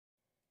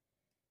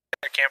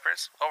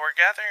Campers, while we're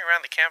gathering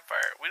around the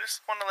campfire, we just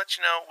want to let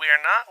you know we are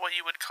not what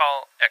you would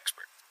call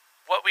experts.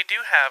 What we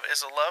do have is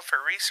a love for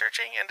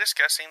researching and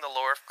discussing the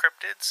lore of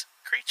cryptids,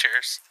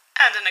 creatures,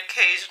 and an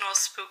occasional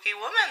spooky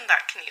woman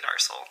that can eat our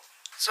soul.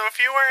 So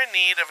if you are in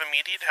need of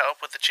immediate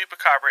help with the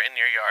chupacabra in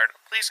your yard,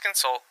 please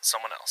consult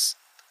someone else.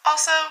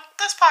 Also,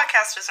 this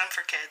podcast isn't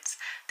for kids.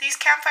 These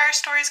campfire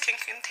stories can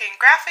contain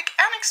graphic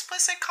and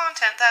explicit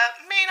content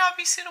that may not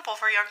be suitable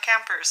for young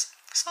campers,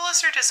 so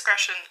listener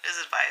discretion is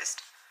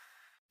advised.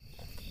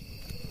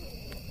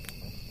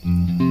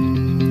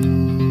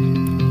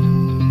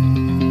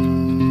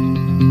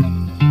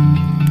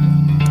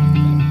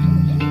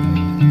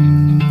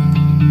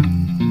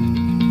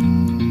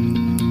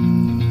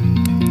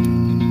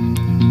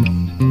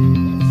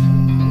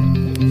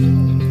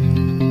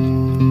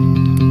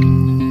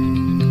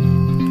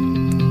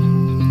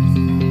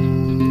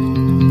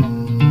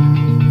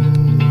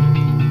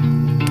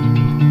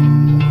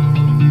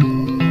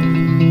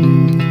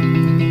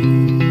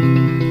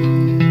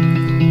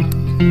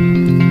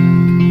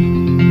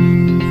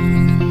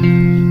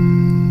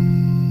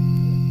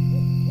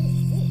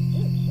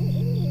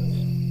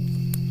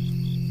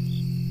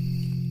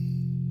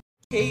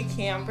 Hey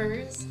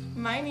campers,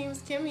 my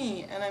name's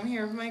Kimmy and I'm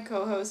here with my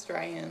co-host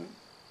Ryan.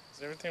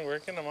 Is everything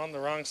working? I'm on the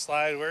wrong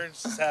slide. We're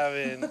just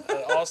having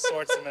all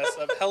sorts of mess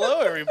up.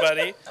 Hello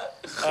everybody.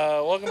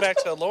 Welcome back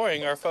to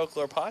Alluring, our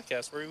folklore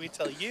podcast, where we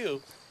tell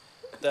you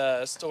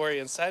the story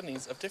and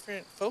sightings of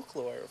different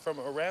folklore from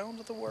around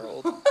the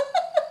world.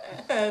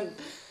 and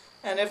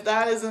if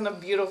that isn't a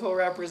beautiful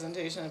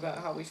representation about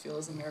how we feel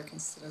as American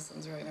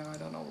citizens right now, I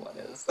don't know what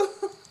is.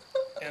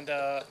 And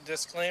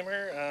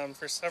disclaimer,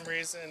 for some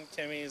reason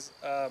Kimmy's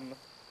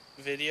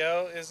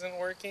video isn't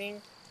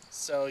working,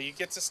 so you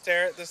get to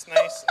stare at this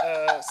nice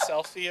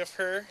selfie of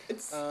her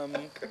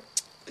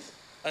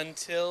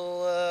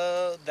until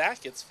that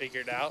gets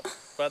figured out.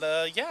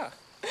 But yeah.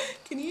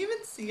 Can you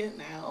even see it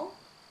now?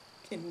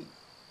 Can you?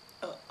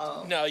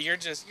 No, you're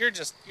just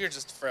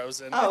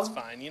frozen. Oh. It's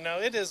fine. You know,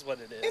 it is what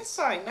it is. It's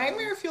fine.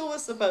 Nightmare Fuel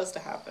was supposed to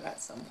happen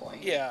at some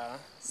point. Yeah.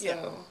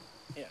 So.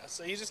 Yeah,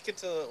 so you just get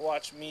to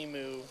watch me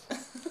move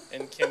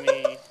and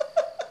Kimmy,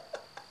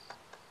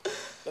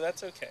 but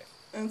that's okay.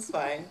 It's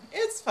fine.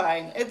 It's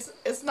fine.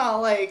 It's not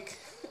like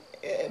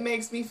it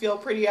makes me feel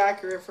pretty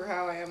accurate for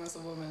how I am as a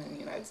woman in the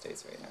United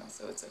States right now,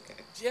 so it's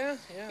okay. Yeah.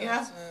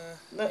 Yeah.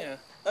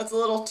 That's a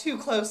little too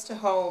close to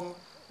home,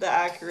 the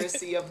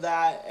accuracy of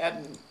that,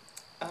 and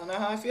I don't know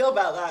how I feel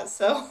about that.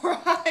 So,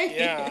 right.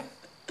 Yeah.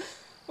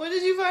 What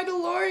did you find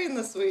alluring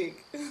this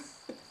week?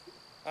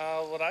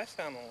 What I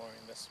found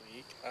alluring this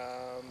week,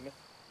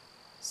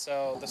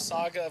 so the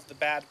saga of the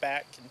Bad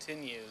Bat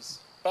continues,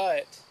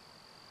 but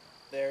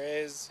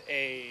there's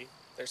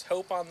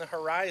hope on the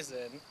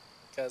horizon,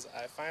 because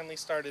I finally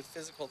started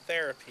physical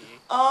therapy.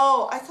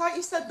 Oh, I thought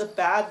you said the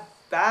Bad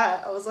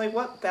Bat. I was like,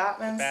 what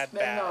Batman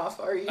spin-off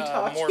are you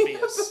talking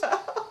Morbius.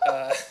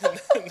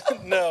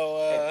 about?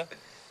 No,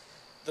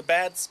 the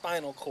Bad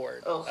Spinal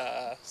Cord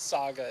Oh.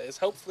 saga is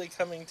hopefully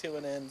coming to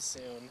an end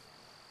soon.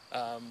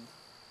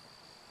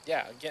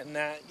 Yeah, getting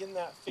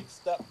that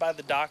fixed up by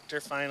the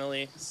doctor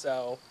finally.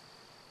 So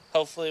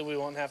hopefully we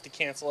won't have to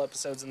cancel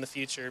episodes in the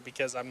future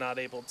because I'm not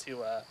able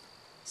to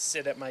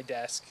sit at my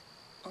desk.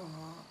 Oh,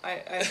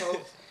 I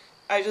hope.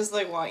 I just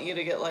want you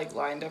to get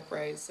lined up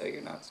right so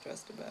you're not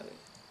stressed about it.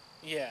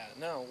 Yeah,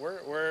 no,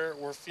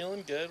 we're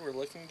feeling good. We're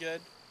looking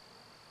good.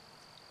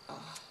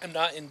 I'm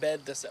not in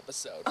bed this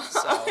episode,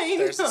 so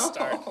there's a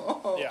start.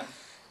 Yeah.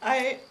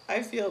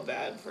 I feel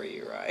bad for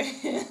you,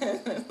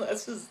 Ryan.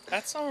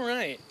 That's all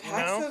right.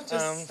 That stuff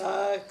just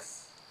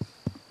sucks.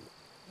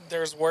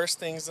 There's worse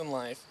things in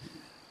life.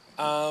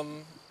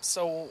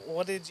 So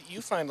what did you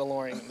find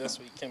alluring this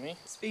week, Kimmy?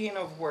 Speaking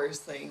of worse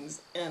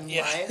things in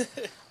life,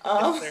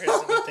 if there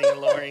is anything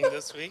alluring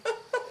this week.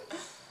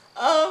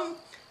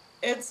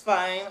 It's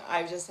fine.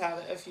 I've just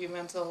had a few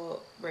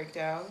mental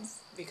breakdowns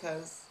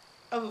because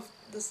of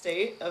the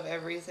state of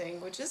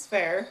everything, which is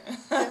fair.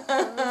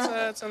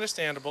 That's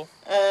understandable.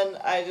 And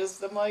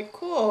I'm like,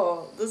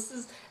 cool, and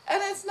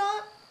it's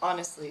not,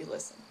 honestly,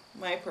 listen,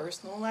 my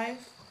personal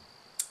life,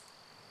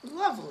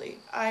 lovely.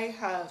 I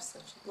have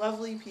such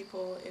lovely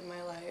people in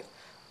my life.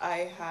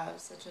 I have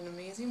such an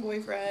amazing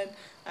boyfriend.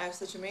 I have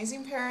such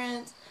amazing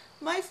parents.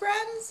 My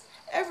friends,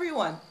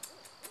 everyone.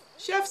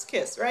 Chef's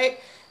kiss,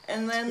 right?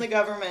 And then the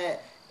government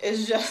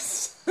is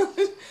just...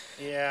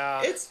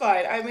 Yeah. It's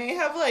fine. I may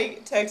have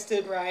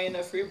texted Ryan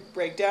a few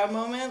breakdown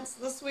moments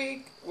this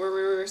week where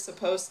we were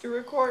supposed to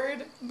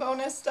record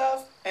bonus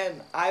stuff,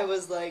 and I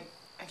was like,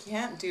 I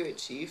can't do it,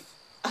 Chief.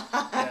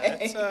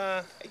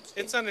 Yeah,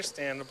 it's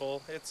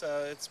understandable. It's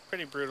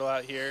pretty brutal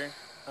out here.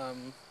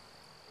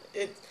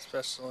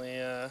 Especially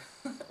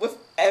with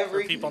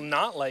for people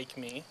not like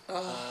me.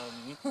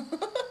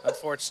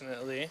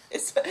 Unfortunately.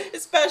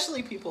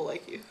 Especially people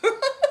like you.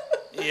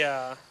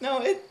 Yeah.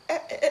 No,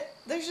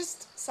 there's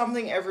just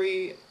something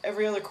every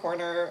other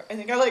corner. I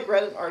think I like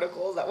read an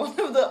article that one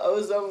of the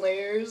ozone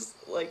layers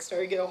like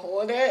started to get a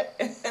hole in it,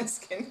 and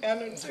skin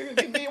cancer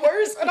could be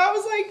worse. And I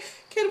was like,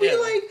 can we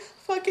like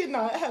fucking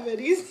not have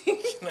anything?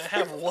 Can I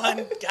have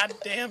one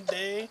goddamn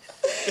day?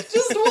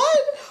 Just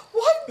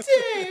one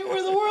day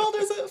where the world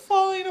isn't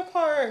falling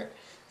apart.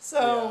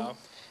 So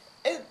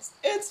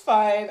it's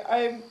fine.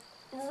 I'm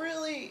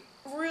really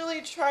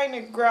trying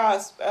to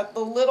grasp at the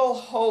little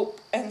hope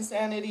and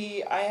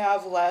sanity I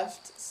have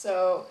left.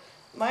 So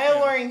my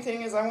alluring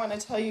thing is I want to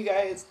tell you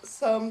guys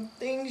some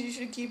things you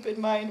should keep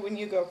in mind when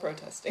you go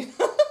protesting.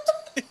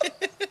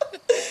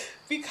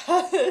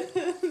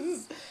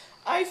 Because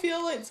I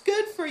feel it's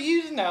good for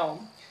you to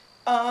know.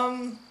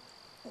 One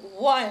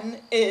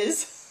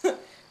is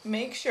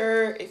make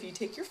sure if you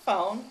take your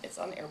phone, it's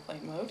on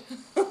airplane mode,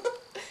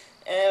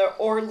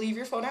 or leave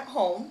your phone at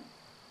home,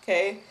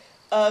 okay?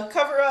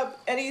 Cover up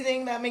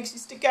anything that makes you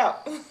stick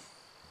out.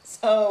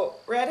 So,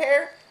 red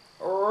hair,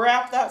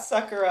 wrap that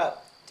sucker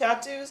up.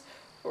 Tattoos,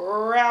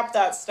 wrap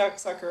that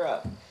sucker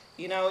up.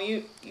 You know,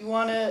 you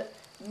want to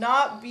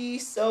not be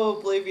so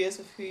oblivious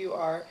of who you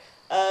are.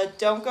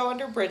 Don't go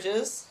under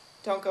bridges.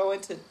 Don't go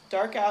into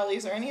dark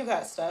alleys or any of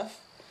that stuff.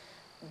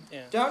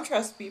 Yeah. Don't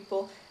trust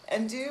people.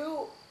 And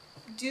do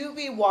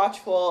be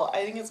watchful.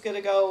 I think it's good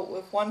to go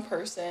with one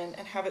person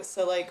and have it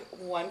so, like,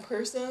 one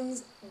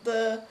person's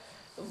the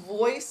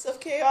voice of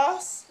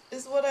chaos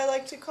is what I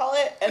like to call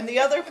it, and the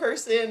other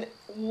person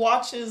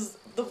watches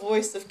the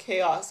voice of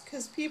chaos,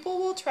 because people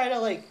will try to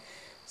like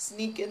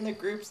sneak in the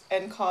groups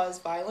and cause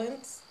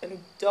violence, and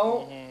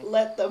don't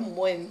let them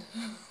win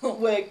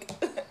like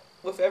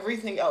with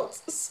everything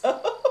else.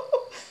 So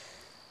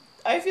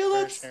I feel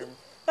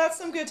that's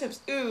some good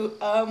tips. Ooh,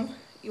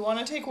 you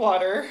want to take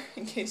water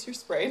in case you're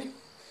sprayed,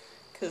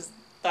 because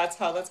that's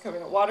how that's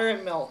coming out. Water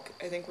and milk,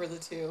 I think, were the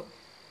two,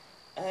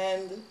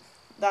 and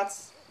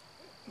that's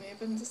may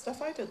have been the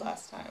stuff I did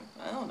last time.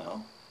 I don't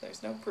know.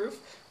 There's no proof.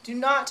 Do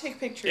not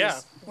take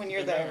pictures when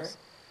you're there.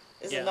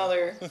 Is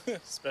another.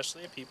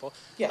 Especially of people.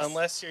 Yes.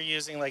 Unless you're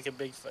using like a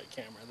Bigfoot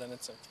camera, then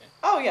it's okay.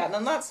 Oh yeah,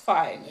 then that's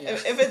fine. Yeah.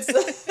 If it's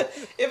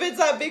if it's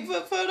that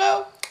Bigfoot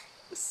photo,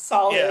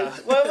 solid. Yeah.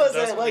 What was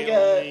Those it? are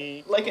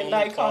Like a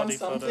Nikon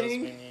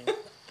something?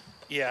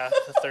 Yeah,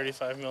 the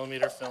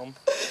 35mm film.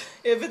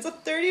 If it's a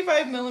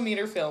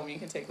 35mm film, you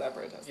can take that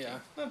protesting. Yeah.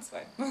 That's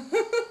fine.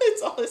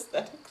 It's all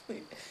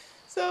aesthetically.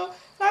 So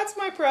that's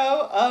my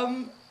pro.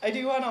 I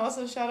do want to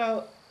also shout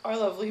out our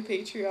lovely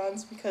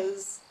Patreons,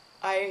 because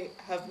I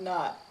have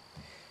not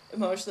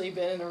emotionally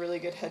been in a really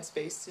good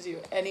headspace to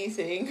do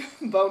anything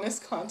bonus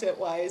content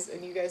wise,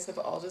 and you guys have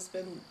all just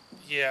been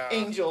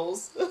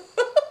angels.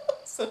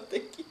 So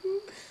thank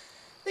you.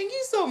 Thank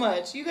you so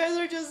much. You guys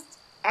are just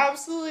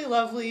absolutely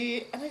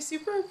lovely, and I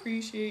super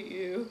appreciate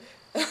you.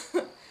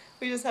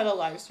 We just had a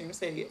live stream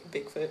say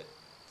Bigfoot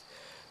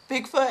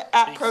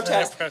at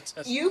protest.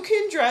 You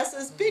can dress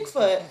as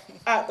Bigfoot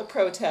at the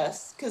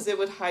protest, because it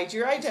would hide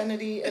your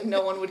identity and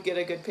no one would get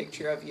a good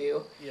picture of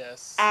you.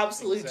 Yes.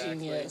 Absolute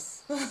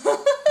genius.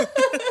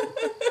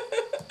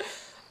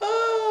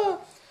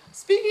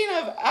 Speaking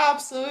of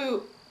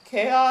absolute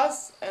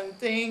chaos and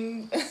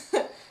thing,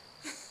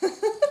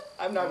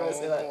 I'm not going to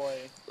say that.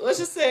 Boy. Let's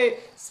just say,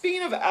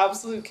 speaking of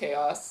absolute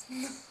chaos.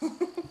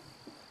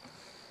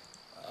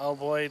 Oh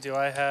boy, do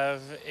I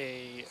have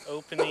a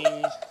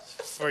opening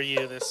for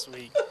you this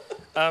week.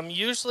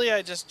 Usually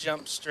I just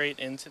jump straight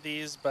into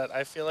these, but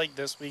I feel like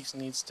this week's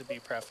needs to be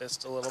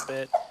prefaced a little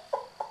bit,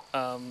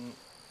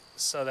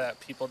 so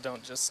that people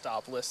don't just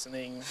stop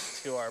listening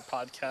to our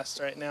podcast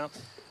right now.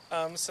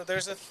 So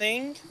there's a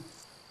thing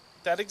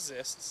that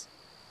exists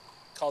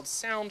called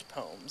sound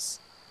poems.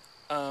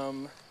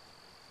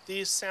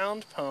 These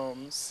sound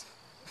poems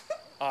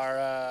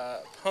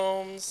are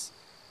poems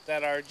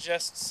that are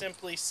just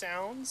simply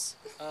sounds.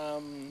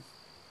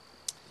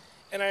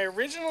 And I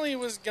originally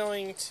was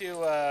going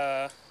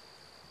to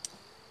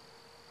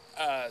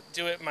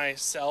do it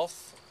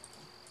myself,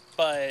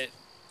 but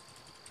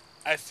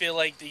I feel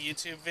like the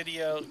YouTube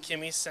video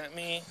Kimmy sent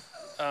me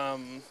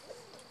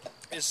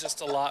is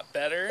just a lot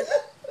better.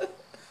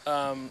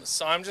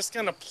 So I'm just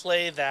going to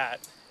play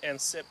that and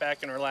sit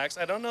back and relax.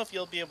 I don't know if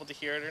you'll be able to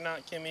hear it or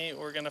not, Kimmy.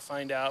 We're going to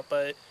find out,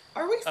 but...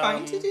 Are we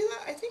fine to do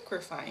that? I think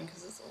we're fine,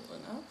 because it's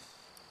old enough.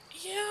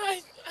 Yeah,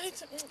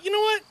 you know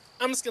what?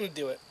 I'm just going to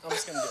do it. I'm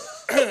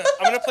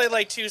going to play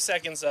like 2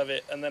 seconds of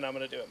it, and then I'm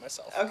going to do it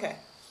myself. Okay.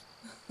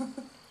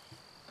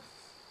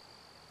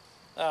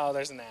 Oh,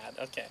 there's an ad.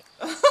 Okay.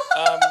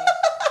 I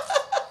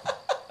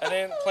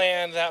didn't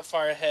plan that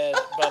far ahead,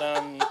 but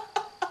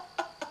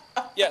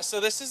yeah, so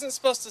this isn't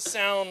supposed to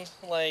sound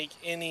like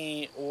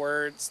any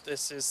words.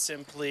 This is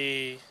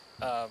simply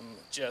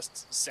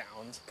just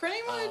sound.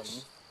 Pretty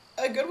much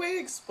a good way to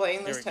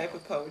explain this type go.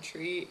 of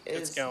poetry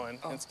is... It's going.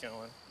 Oh. It's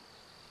going.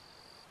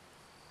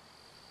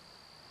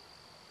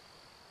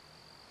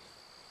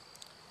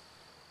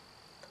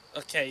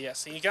 Okay, yeah,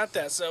 so you got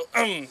that. So,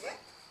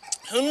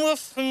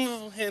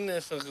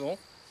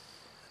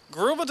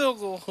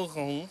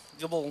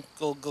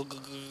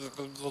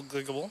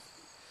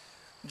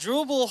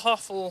 Drubel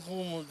Huffle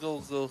Hum Go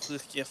Go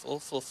Giffle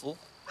Fluffle.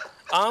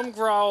 I'm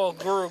Growl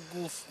Guru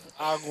Goof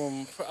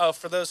Agum. Oh,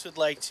 for those who'd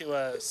like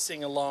to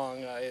sing along,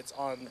 it's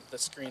on the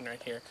screen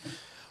right here.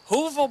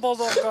 Hoovel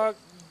Bulldog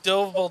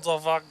Double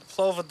Dovog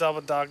Plova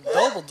Double Dog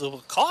Double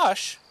Double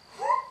Kosh.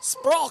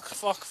 Sprog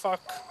Fuck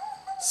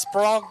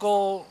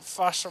Sproggle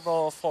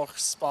Fashable Fork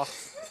Spock.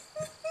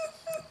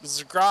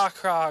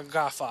 Zgrakra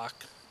Gafak.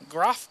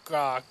 Graf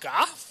Gra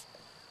Gaf.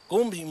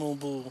 Goomby moo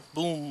boo.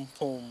 Boom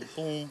boom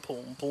boom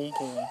boom boom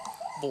boom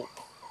boop.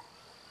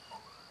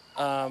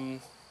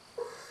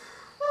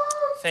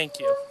 Thank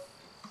you.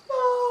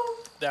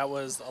 That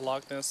was a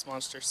Loch Ness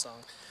Monster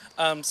song.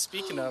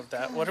 Speaking of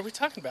that, what are we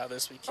talking about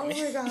this week, Kimmy?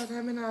 Oh my god,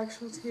 I'm in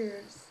actual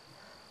tears.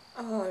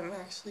 Oh, I'm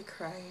actually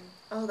crying.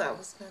 Oh, that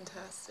was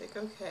fantastic.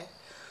 Okay.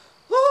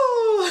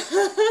 Woo!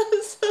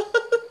 So,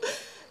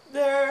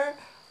 there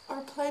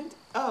are plenty...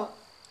 Oh,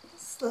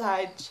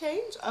 slide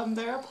change.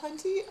 There are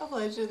plenty of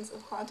legends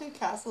of haunted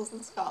castles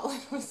in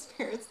Scotland with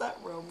spirits that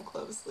roam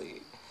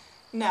closely.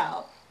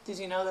 Now, did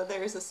you know that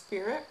there is a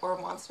spirit or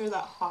a monster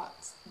that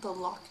haunts the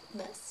Loch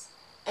Ness?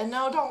 And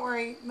no, don't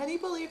worry, many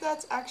believe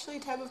that's actually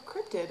a type of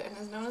cryptid and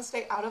is known to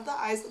stay out of the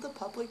eyes of the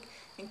public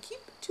and keep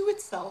to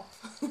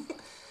itself.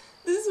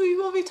 This week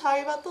we'll be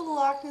talking about the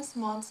Loch Ness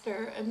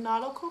Monster, a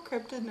nautical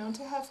cryptid known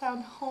to have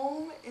found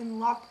home in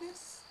Loch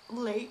Ness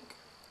Lake.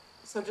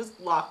 So just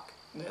Loch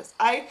Ness.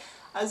 I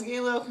was getting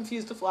a little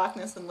confused with Loch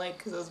Ness and Lake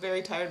because I was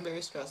very tired and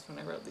very stressed when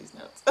I wrote these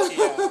notes.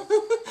 Yeah.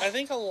 I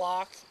think a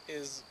loch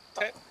is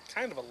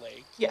kind of a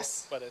lake.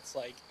 Yes. But it's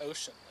like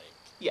ocean lake.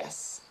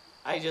 Yes.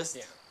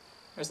 Yeah.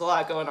 There's a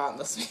lot going on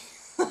this week.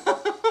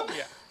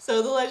 Yeah.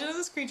 So the legend of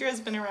this creature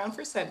has been around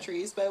for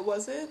centuries, but it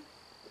wasn't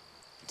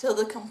till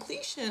the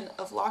completion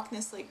of Loch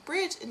Ness Lake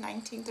Bridge in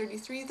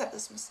 1933 that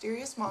this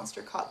mysterious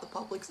monster caught the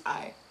public's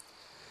eye.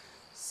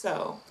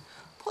 So,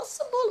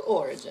 possible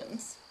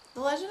origins. The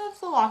legend of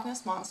the Loch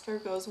Ness Monster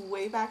goes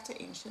way back to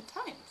ancient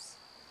times.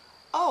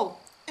 Oh,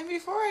 and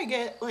before I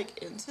get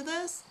into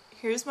this,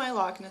 here's my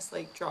Loch Ness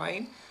Lake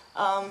drawing.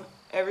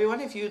 Everyone,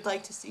 if you'd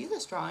like to see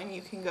this drawing,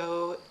 you can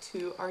go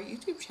to our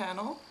YouTube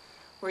channel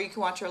where you can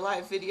watch our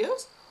live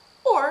videos,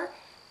 or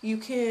you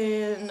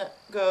can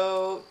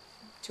go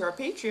to our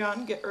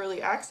Patreon, get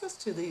early access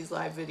to these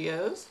live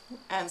videos,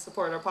 and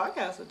support our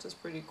podcast, which is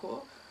pretty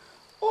cool.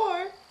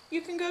 Or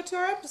you can go to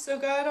our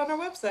episode guide on our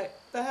website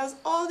that has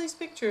all these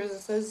pictures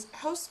and says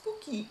how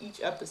spooky each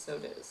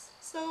episode is.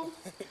 So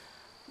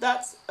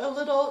that's a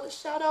little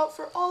shout out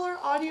for all our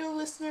audio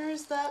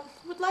listeners that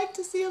would like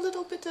to see a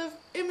little bit of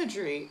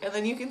imagery. And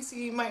then you can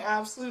see my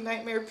absolute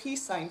nightmare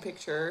peace sign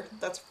picture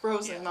that's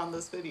frozen on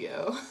this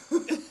video.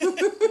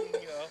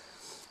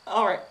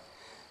 Alright,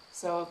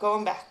 so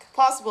going back.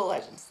 Possible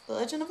legends. The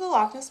legend of the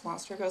Loch Ness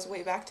Monster goes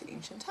way back to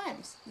ancient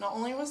times. Not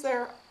only was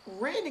there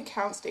written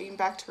accounts dating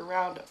back to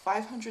around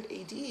 500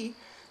 AD,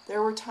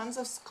 there were tons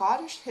of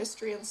Scottish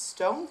history and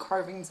stone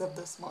carvings of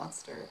this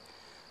monster.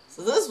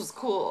 So this was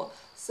cool.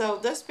 So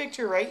this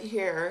picture right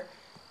here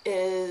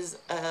is,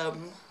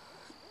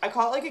 I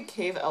call it like a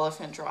cave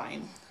elephant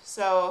drawing.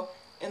 So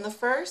in the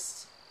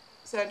 1st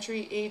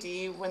century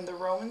AD, when the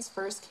Romans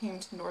first came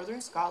to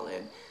northern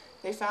Scotland,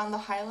 they found the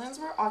highlands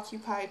were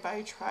occupied by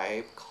a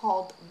tribe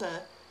called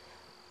the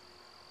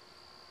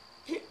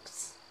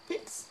Picts,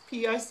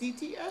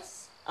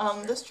 P-I-C-T-S.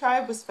 This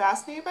tribe was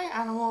fascinated by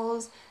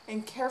animals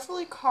and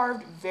carefully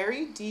carved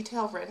very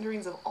detailed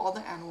renderings of all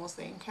the animals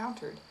they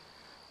encountered.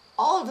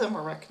 All of them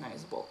were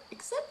recognizable,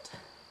 except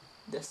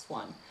this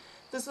one.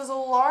 This was a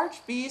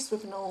large beast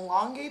with an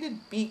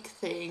elongated beak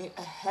thing,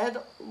 a head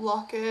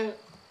locket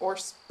or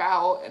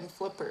spout, and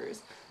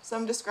flippers.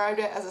 Some described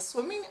it as a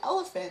swimming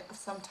elephant of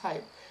some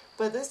type,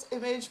 but this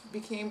image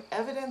became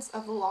evidence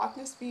of the Loch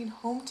Ness being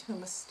home to a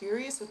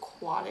mysterious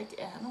aquatic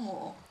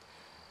animal.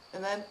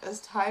 And then as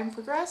time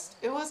progressed,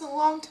 it wasn't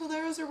long till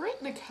there was a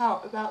written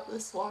account about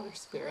this water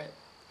spirit.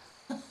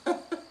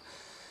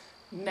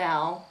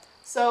 Now,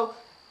 so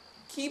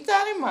keep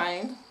that in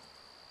mind.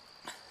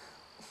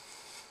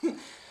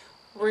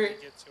 We're going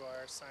to get to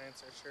our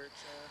science or church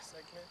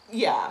segment.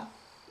 Yeah.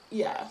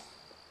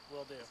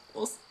 Will do.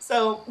 Well,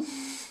 so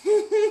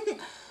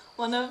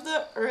one of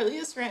the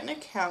earliest written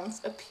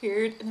accounts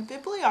appeared in a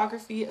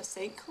bibliography of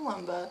St.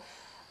 Columba,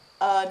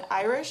 an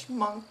Irish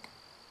monk.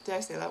 Did I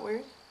say that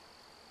word?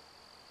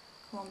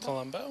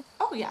 Columbo?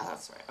 Oh, yeah,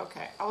 that's right.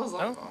 Okay. I was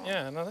like, oh,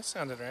 yeah, no, that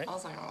sounded right. I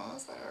was like, oh,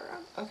 is that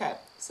right? Okay,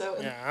 so.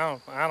 Yeah,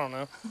 I don't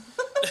know.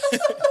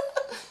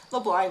 The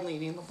blind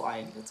leading the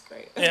blind. It's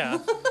great. Yeah.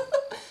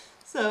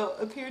 So,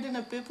 appeared in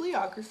a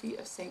bibliography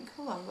of St.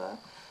 Columba,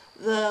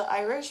 the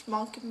Irish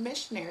monk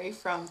missionary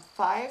from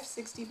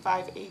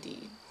 565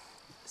 AD.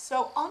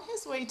 So, on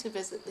his way to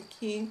visit the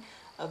king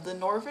of the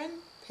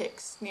Northern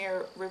Picts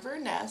near River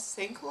Ness,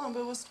 St.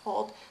 Columba was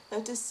told that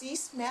a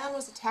deceased man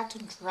was attacked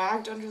and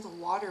dragged under the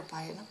water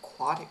by an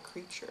aquatic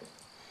creature.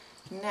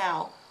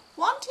 Now,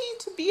 wanting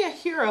to be a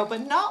hero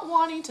but not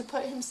wanting to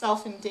put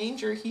himself in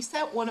danger, he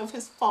sent one of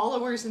his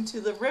followers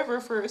into the river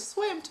for a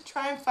swim to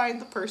try and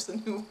find the person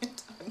who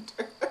went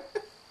under.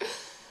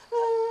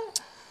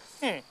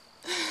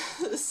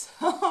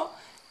 So,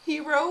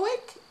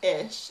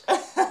 heroic-ish.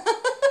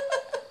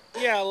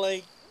 Yeah,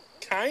 like,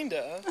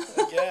 kinda,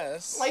 I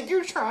guess. Like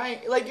you're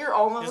trying, like you're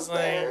almost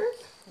there.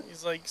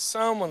 He's like,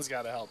 someone's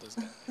got to help this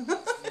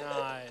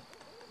guy.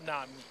 It's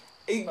not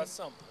me, but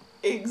someone.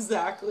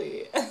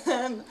 Exactly.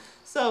 And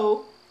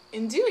so,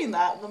 in doing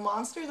that, the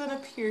monster then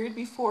appeared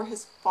before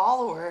his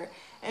follower,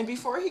 and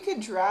before he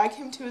could drag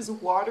him to his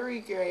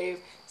watery grave,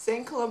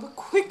 St. Columba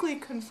quickly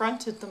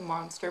confronted the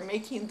monster,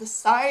 making the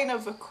sign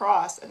of a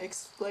cross and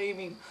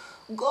exclaiming,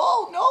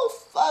 "Go no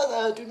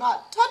further, do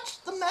not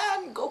touch the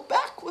man, go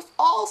back with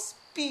all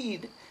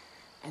speed."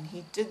 And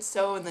he did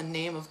so in the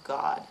name of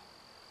God.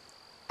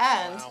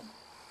 And Wow.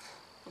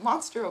 the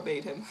monster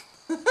obeyed him.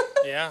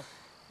 Yeah.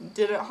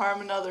 Didn't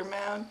harm another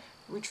man,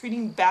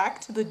 retreating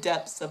back to the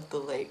depths of the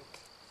lake.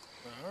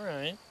 All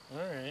right.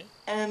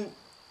 And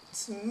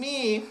to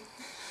me,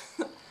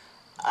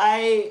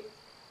 I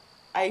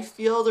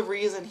feel the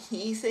reason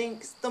he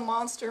thinks the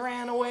monster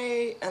ran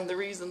away and the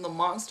reason the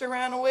monster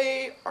ran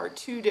away are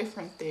two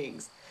different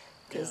things.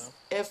 Because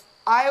if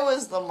I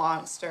was the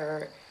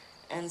monster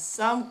and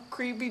some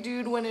creepy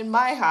dude went in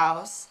my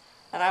house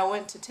and I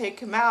went to take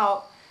him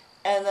out,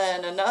 and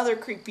then another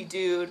creepy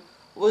dude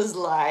was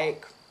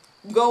like,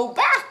 "Go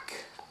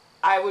back,"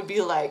 I would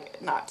be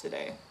like, "Not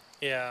today."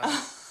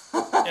 Yeah.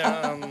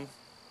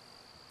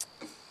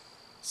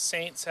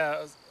 Saints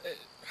have.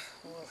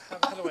 Well,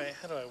 how do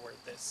I word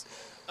this?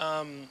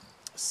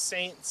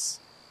 Saints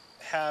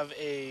have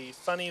a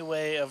funny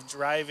way of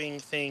driving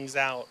things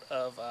out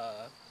of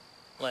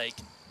like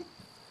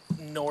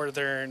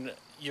northern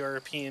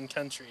European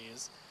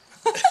countries.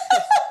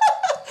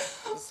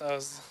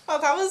 Oh,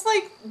 that was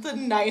like the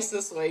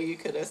nicest way you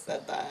could have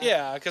said that.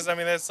 Yeah, because I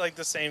mean that's like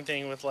the same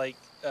thing with like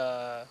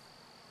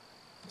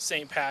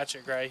St.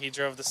 Patrick, right? He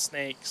drove the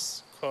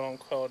snakes, quote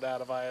unquote,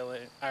 out of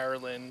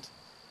Ireland.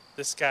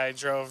 This guy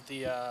drove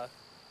the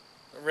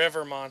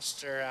river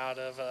monster out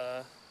of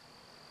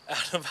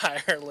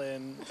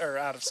Ireland or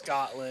out of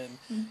Scotland.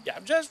 Yeah,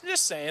 I'm just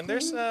saying.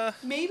 There's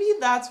maybe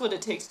that's what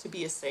it takes to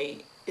be a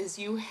saint. Is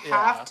you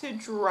have to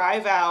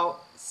drive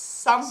out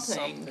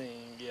something.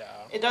 Yeah.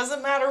 It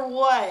doesn't matter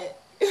what.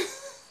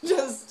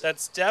 Just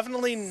that's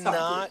definitely something.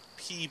 Not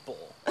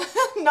people.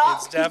 Not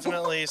it's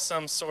definitely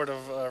some sort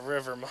of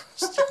river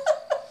monster.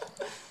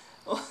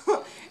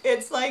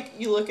 It's like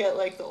you look at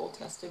like the Old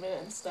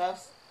Testament and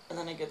stuff, and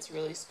then it gets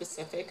really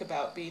specific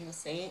about being a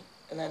saint,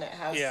 and then it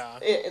has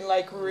it in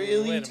like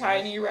really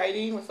tiny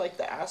writing with like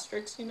the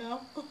asterisks, you know.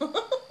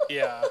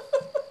 Yeah.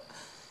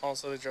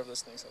 Also, they drove the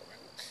snakes out of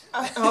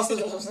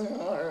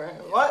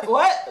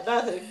What?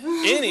 Nothing.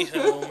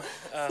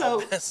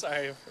 Anywho,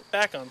 sorry,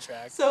 back on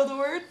track. So the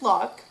word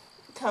loch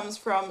comes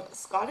from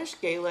Scottish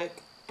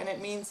Gaelic, and it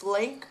means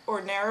lank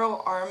or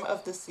narrow arm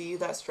of the sea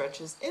that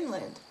stretches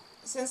inland.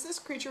 Since this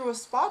creature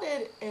was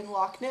spotted in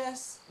Loch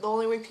Ness, the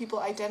only way people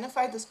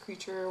identified this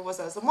creature was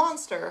as a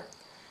monster,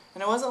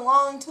 and it wasn't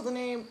long till the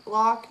name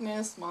Loch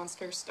Ness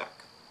Monster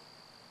stuck.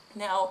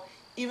 Now,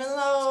 even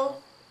though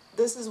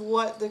this is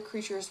what the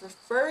creatures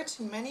refer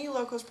to, many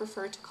locals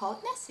prefer to call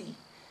it Nessie,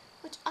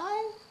 which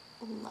I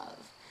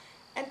love.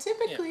 And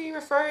typically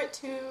refer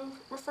to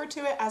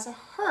it as a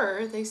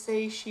her. They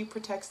say she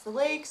protects the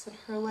lakes, and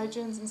her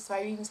legends and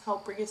sightings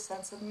help bring a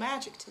sense of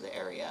magic to the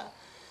area.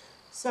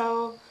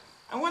 So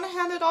I want to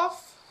hand it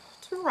off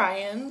to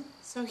Ryan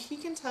so he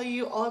can tell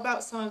you all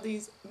about some of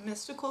these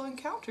mystical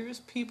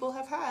encounters people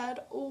have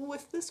had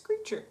with this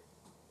creature.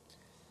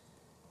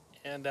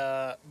 And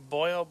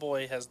boy, oh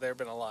boy, has there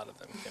been a lot of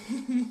them,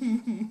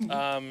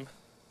 Kimmy.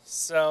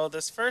 So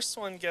this first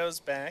one goes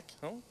back...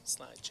 Oh,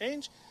 slide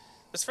change.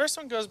 This first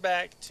one goes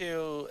back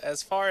to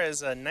as far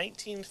as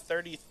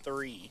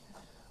 1933,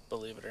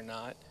 believe it or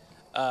not.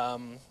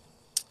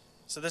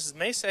 So this is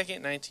May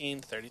 2nd,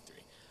 1933.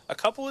 A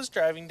couple was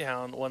driving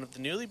down one of the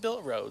newly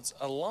built roads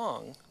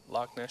along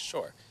Loch Ness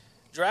shore.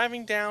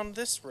 Driving down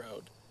this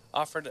road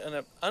offered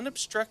an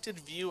unobstructed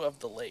view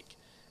of the lake.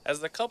 As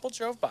the couple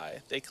drove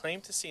by, they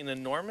claimed to see an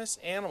enormous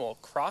animal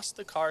cross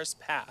the car's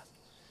path.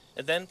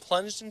 It then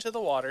plunged into the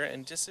water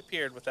and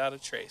disappeared without a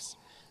trace.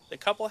 The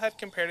couple had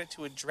compared it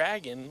to a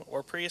dragon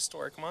or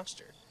prehistoric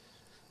monster.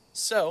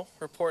 So,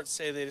 reports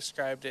say they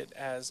described it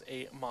as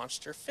a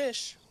monster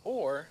fish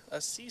or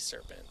a sea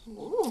serpent.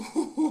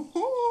 Ooh.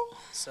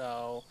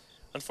 So,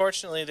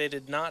 unfortunately, they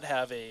did not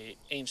have an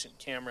ancient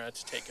camera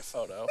to take a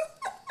photo.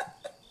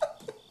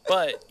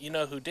 But, you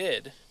know who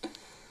did?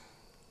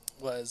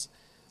 Was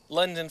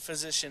London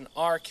physician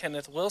R.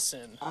 Kenneth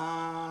Wilson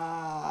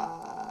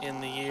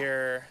in the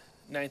year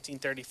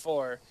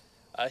 1934.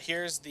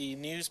 Here's the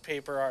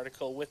newspaper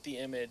article with the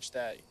image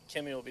that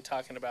Kimmy will be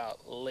talking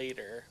about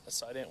later,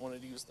 so I didn't want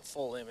to use the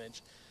full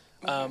image.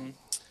 Okay.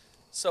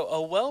 So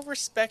a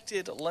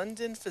well-respected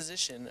London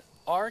physician,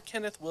 R.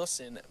 Kenneth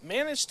Wilson,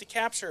 managed to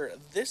capture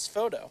this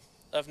photo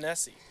of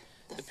Nessie.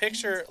 The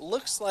picture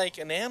looks like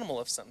an animal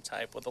of some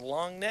type with a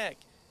long neck,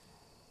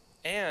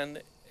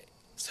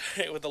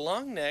 with a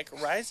long neck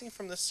rising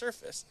from the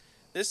surface.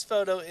 This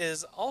photo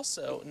is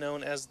also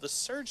known as the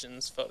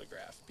surgeon's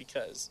photograph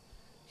because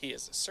he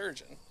is a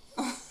surgeon.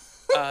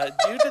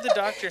 Due to the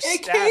doctor's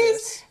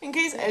status... In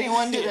case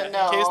anyone didn't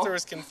know. In case there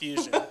was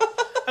confusion.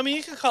 I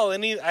mean,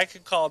 I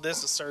could call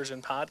this a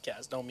surgeon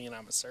podcast. Don't mean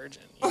I'm a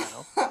surgeon, you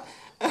know?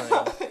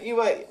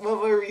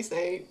 What were we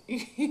saying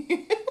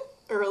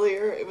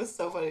earlier? It was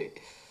so funny.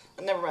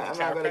 Never mind, I'm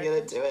not going to get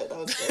into it. That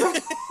was terrible.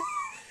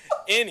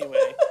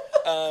 Anyway,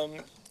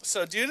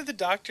 so due to the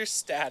doctor's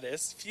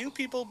status, few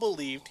people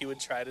believed he would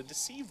try to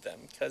deceive them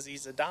because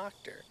he's a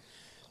doctor.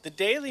 The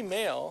Daily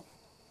Mail,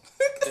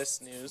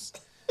 this news,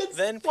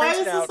 then printed out... Why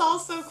is this all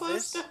so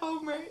close to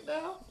home right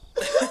now?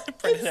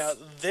 printed out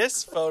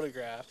this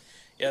photograph.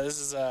 Yeah,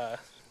 this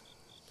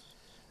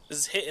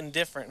is hitting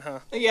different, huh?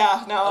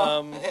 Yeah,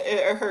 no,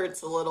 it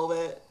hurts a little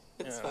bit.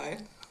 It's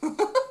fine.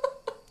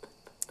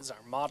 This is our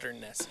modern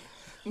Nessie.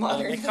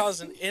 It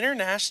caused an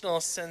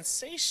international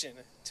sensation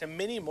to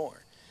many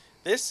more.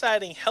 This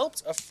sighting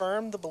helped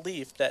affirm the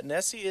belief that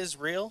Nessie is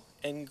real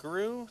and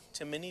grew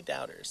to many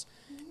doubters.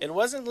 It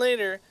wasn't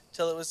later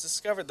till it was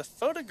discovered the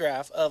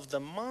photograph of the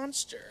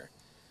monster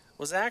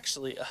was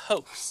actually a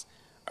hoax.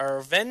 A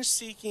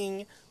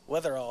revenge-seeking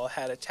Weatherall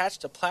had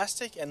attached a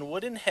plastic and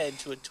wooden head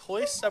to a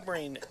toy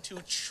submarine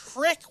to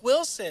trick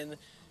Wilson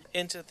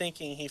into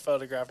thinking he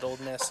photographed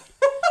old Nessie.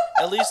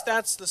 At least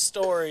that's the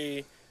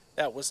story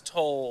that was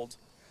told.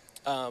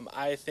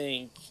 I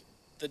think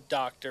the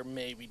doctor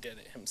maybe did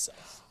it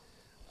himself.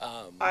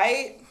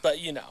 But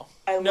you know,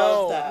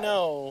 love that.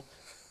 No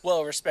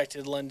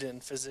well-respected London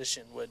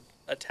physician would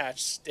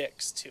attach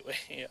sticks to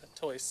a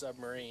toy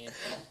submarine.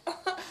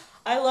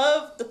 I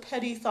love the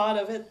petty thought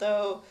of it,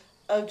 though,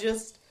 of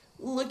just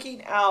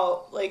looking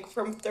out, like,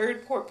 from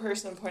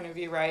third-person point of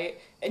view, right?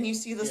 And you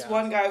see this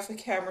one guy with a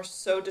camera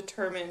so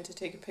determined to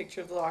take a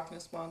picture of the Loch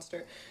Ness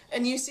Monster.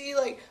 And you see,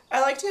 like,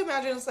 I like to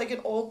imagine it's like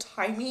an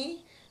old-timey,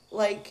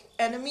 like,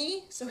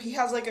 enemy. So he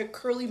has, like, a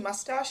curly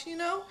mustache, you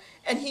know?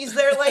 And he's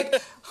there,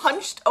 like,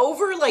 hunched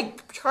over,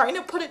 like, trying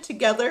to put it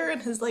together,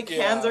 and his, like,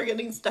 hands are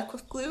getting stuck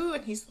with glue,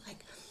 and he's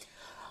like,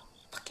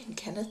 fucking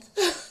Kenneth.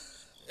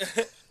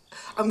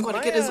 I'm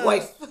gonna get his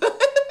wife.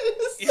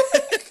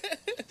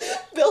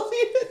 Building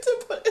it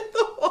to put in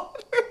the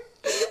water.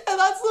 And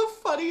that's the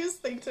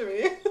funniest thing to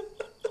me.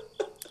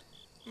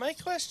 My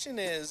question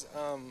is,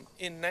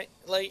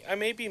 I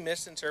may be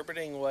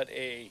misinterpreting what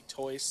a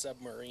toy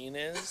submarine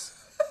is,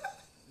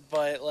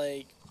 but,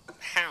 like,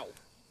 how?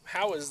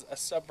 How is a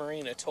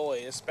submarine a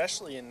toy,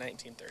 especially in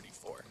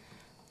 1934?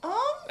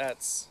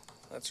 That's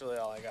really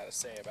all I gotta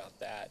say about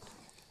that.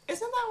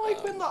 Isn't that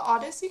like when the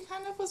Odyssey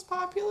kind of was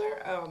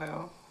popular? I don't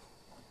know.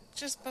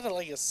 But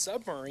like a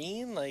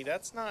submarine, like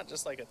that's not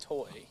just like a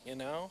toy, you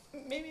know?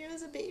 Maybe it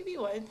was a baby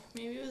one.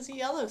 Maybe it was a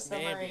yellow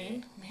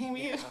submarine.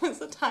 Maybe it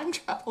was a time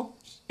travel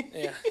machine.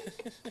 Yeah.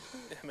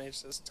 I mean,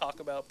 just talk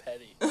about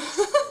petty.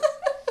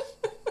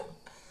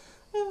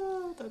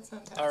 Oh, that's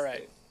fantastic. All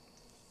right.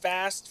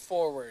 Fast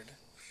forward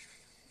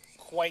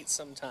quite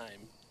some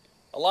time.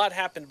 A lot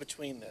happened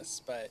between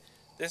this, but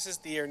this is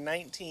the year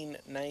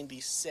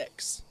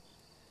 1996.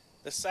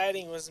 The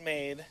sighting was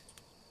made...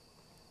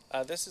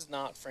 this is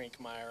not Frank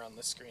Meyer on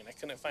the screen. I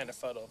couldn't find a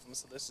photo of him,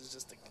 so this is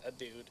just a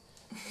dude.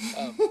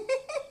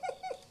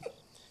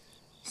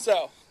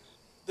 So,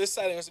 this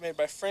sighting was made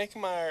by Frank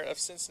Meyer of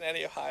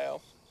Cincinnati,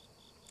 Ohio.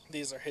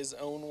 These are his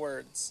own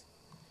words.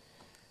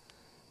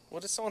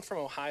 What does someone from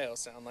Ohio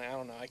sound like? I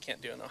don't know. I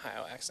can't do an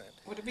Ohio accent.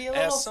 Would it be a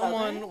little As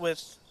someone southern?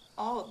 with...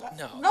 Oh, that...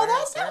 No,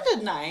 that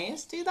sounded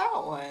nice. Do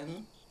that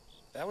one.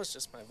 That was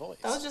just my voice.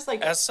 That was just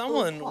like... As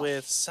someone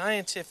with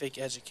scientific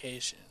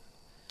education,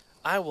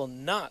 I will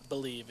not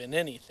believe in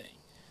anything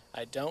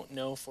I don't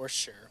know for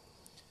sure.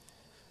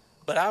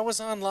 But I was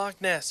on Loch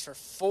Ness for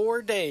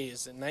 4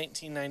 days in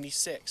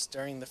 1996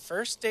 during the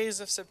first days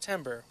of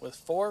September with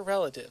 4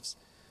 relatives.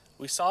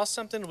 We saw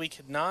something we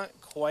could not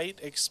quite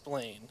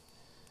explain.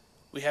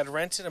 We had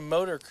rented a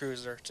motor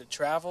cruiser to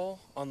travel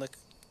on the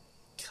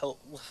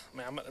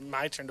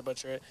my turn to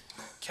butcher it.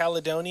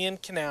 Caledonian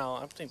Canal,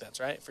 I think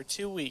that's right, for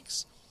 2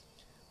 weeks.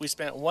 We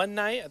spent one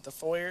night at the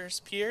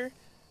Foyers Pier.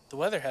 The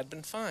weather had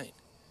been fine.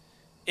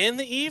 In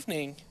the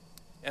evening,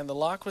 and the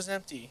loch was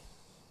empty.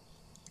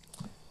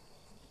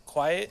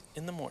 Quiet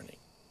in the morning.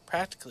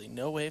 Practically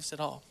no waves at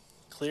all.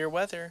 Clear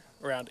weather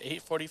around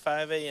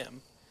 8:45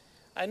 a.m.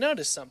 I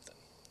noticed something,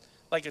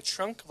 like a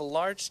trunk of a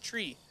large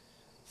tree,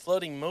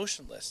 floating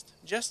motionless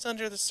just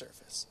under the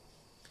surface.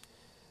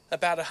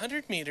 About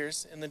 100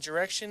 meters in the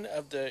direction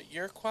of the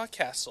Iroquois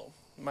Castle,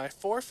 my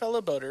 4 fellow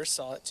boaters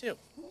saw it too.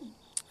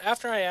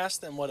 After I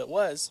asked them what it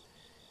was,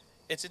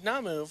 it did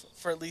not move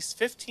for at least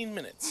 15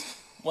 minutes.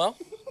 Well,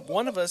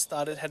 one of us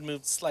thought it had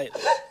moved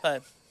slightly,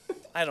 but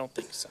I don't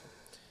think so.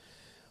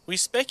 We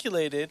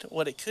speculated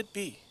what it could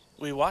be.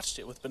 We watched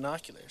it with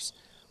binoculars,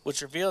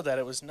 which revealed that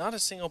it was not a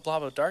single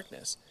blob of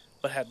darkness,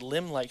 but had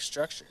limb-like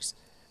structures,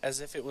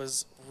 as if it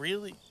was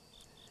really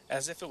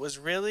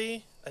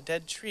a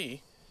dead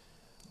tree.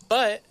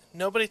 But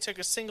nobody took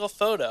a single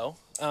photo,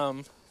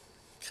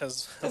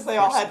 because they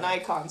all had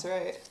Nikons,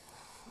 right?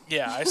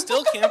 Yeah, I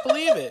still can't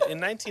believe it. In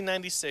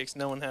 1996,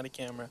 no one had a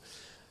camera.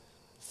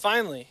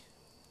 Finally,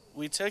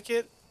 we took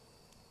it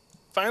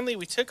Finally,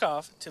 we took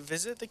off to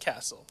visit the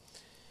castle.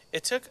 We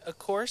took a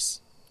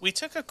course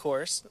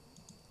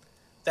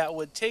that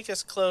would take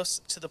us close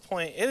to the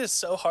point. It is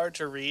so hard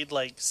to read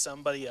like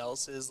somebody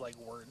else's like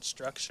word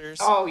structures.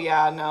 Oh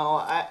yeah, no,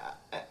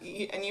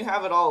 and you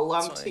have it all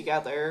lumped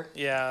together.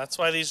 Yeah, that's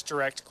why these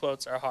direct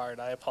quotes are hard.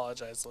 I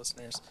apologize,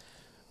 listeners.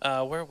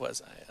 Where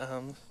was I?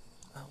 Oh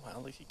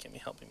wow, look at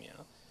Kimmy helping me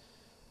out.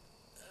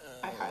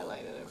 I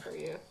highlighted it for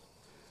you.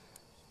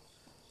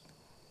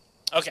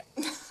 Okay.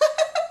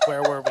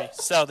 Where were we?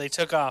 So they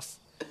took off.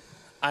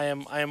 I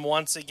am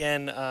once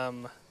again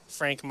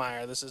Frank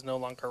Meyer. This is no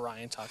longer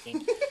Ryan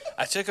talking.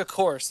 I took a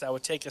course that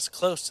would take us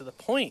close to the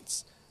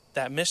points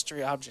that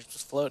mystery object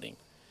was floating.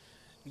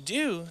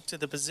 Due to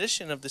the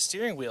position of the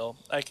steering wheel,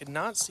 I could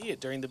not see it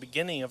during the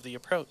beginning of the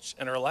approach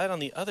and relied on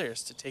the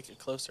others to take a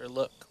closer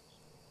look.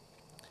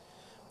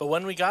 But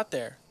when we got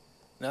there,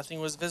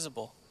 nothing was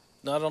visible.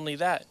 Not only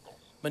that,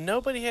 but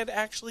nobody had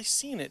actually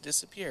seen it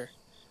disappear.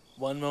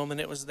 One moment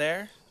it was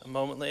there, a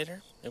moment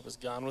later, it was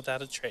gone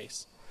without a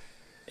trace.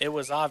 It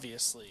was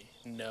obviously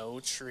no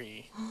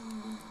tree.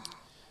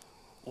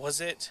 Was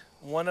it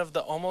one of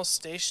the almost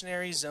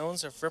stationary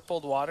zones of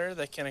rippled water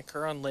that can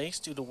occur on lakes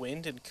due to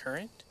wind and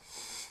current?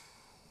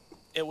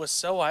 It was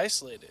so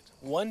isolated,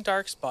 one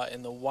dark spot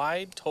in the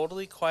wide,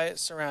 totally quiet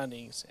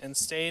surroundings, and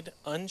stayed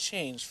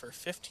unchanged for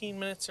 15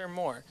 minutes or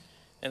more,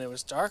 and it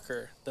was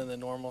darker than the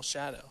normal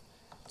shadow.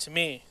 To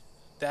me,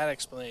 that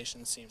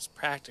explanation seems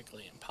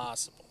practically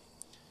impossible.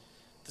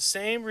 The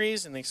same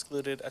reason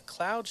excluded a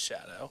cloud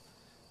shadow.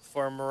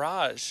 For a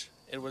mirage,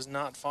 it was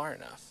not far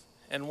enough.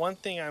 And one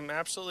thing I'm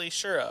absolutely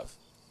sure of,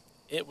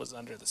 it was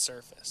under the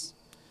surface.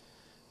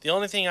 The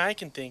only thing I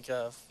can think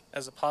of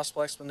as a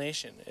possible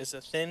explanation is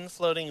a thin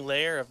floating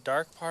layer of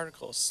dark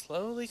particles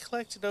slowly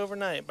collected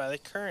overnight by the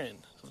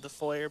current of the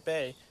Foyer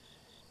Bay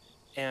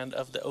and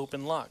of the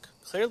open lock,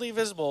 clearly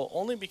visible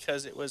only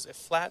because it was a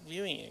flat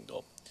viewing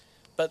angle.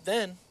 But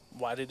then,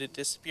 why did it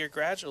disappear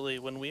gradually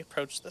when we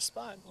approached the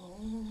spot?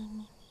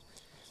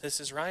 This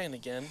is Ryan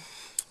again.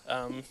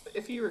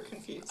 If you were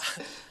confused.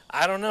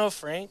 I don't know,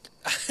 Frank.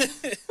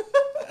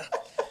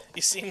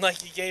 You seemed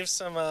like you gave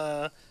some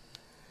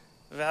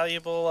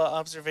valuable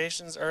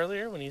observations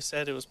earlier when you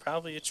said it was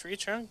probably a tree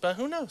trunk, but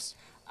who knows?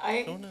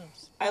 Who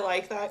knows? I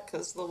like that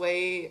because the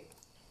way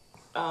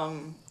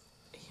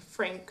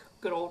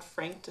good old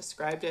Frank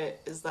described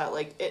it is that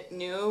like it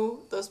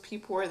knew those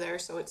people were there,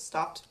 so it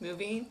stopped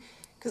moving.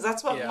 Because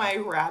that's what my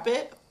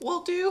rabbit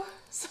will do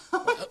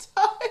sometimes.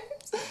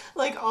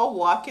 Like, I'll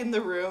walk in the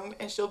room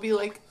and she'll be,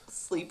 like,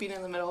 sleeping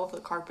in the middle of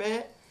the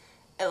carpet.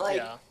 And,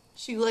 like,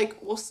 she,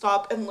 like, will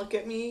stop and look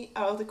at me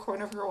out of the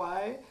corner of her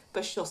eye.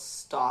 But she'll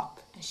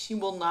stop. And she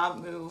will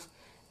not move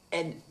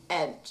an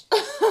inch.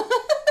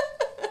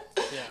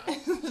 Yeah.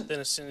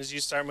 Then as soon as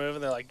you start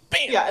moving, they're like,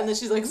 bam! Yeah, and then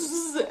she's like,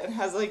 zzz, and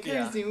has, like,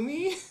 her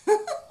zoomy.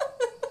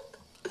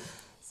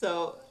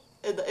 So...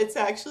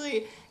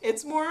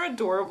 it's more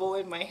adorable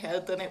in my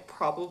head than it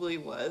probably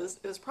was.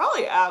 It was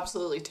probably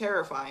absolutely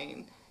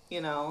terrifying, you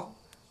know?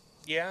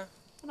 Yeah.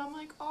 And I'm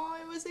like, oh,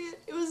 it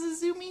was a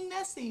zooming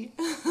Nessie.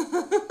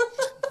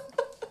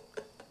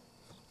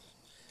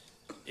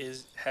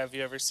 Have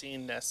you ever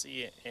seen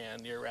Nessie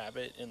and your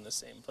rabbit in the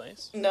same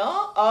place?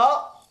 No.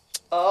 Oh.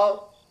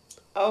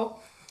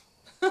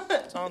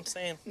 That's all I'm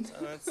saying.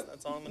 That's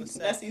all I'm going to say.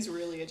 Nessie's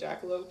really a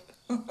jackalope.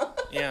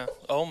 Yeah.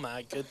 Oh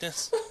my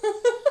goodness.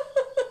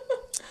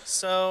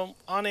 So,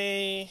 on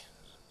to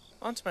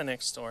my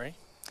next story.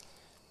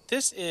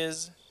 This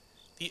is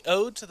The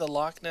Ode to the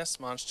Loch Ness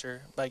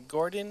Monster by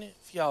Gordon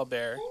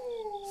Fialbert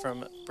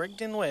from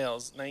Brigden,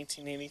 Wales,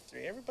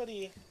 1983.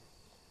 Everybody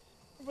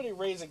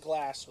raise a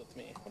glass with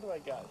me. What do I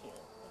got here?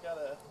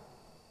 I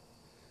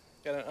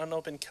got an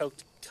unopened Coke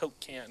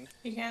can.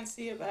 You can't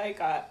see it, but I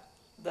got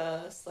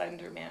the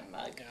Slender Man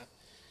mug. Yeah.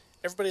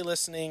 Everybody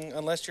listening,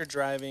 unless you're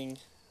driving,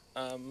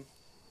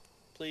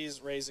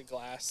 please raise a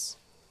glass.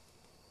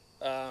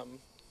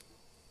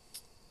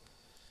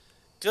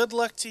 Good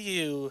luck to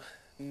you,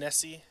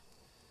 Nessie,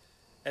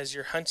 as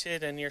you're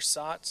hunted and you're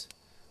sought,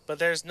 but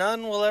there's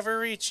none will ever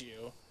reach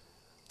you,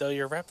 though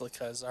your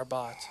replicas are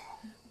bought.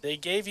 They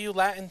gave you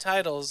Latin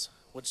titles,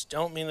 which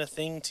don't mean a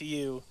thing to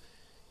you,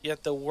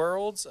 yet the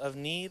world's of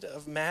need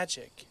of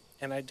magic,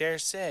 and I dare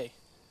say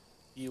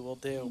you will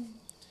do.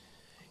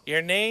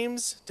 Your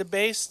name's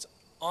debased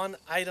on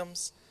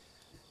items,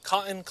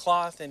 cotton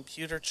cloth and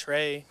pewter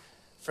tray,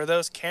 for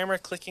those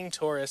camera-clicking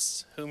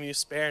tourists whom you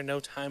spare no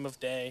time of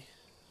day,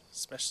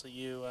 especially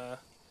you, I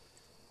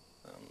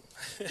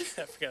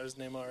forgot his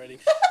name already,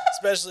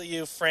 especially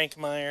you, Frank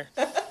Meyer.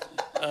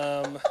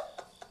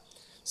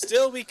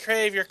 Still we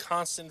crave your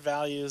constant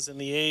values in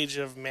the age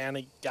of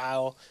manic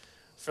guile,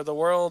 for the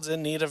world's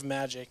in need of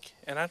magic,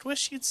 and I'd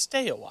wish you'd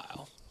stay a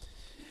while.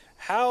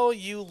 How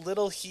you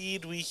little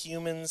heed we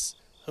humans,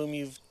 whom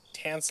you've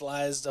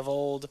tantalized of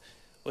old,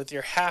 with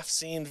your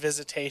half-seen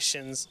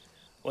visitations,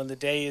 when the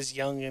day is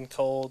young and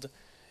cold.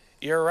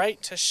 You're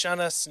right to shun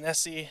us,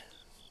 Nessie,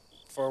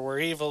 for we're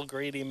evil,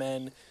 greedy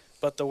men,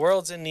 but the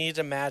world's in need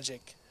of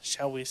magic.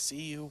 Shall we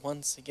see you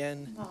once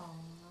again? Aww.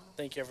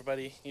 Thank you,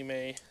 everybody. You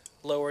may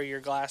lower your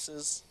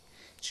glasses.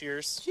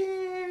 Cheers.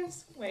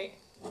 Cheers. Wait.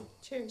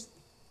 Cheers.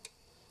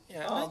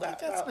 Yeah, I think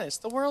that's nice.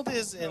 The world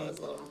is in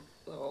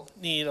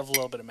need of a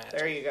little bit of magic.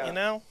 There you go. You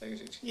know? There's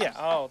your cheers. Yeah.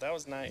 Oh, that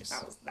was nice.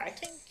 That was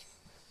nice.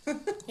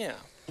 Yeah.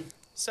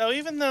 So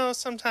even though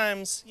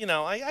sometimes,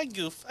 I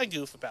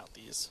goof about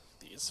these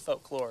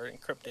folklore and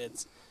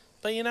cryptids,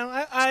 but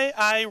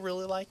I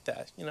really like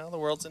that. The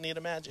world's in need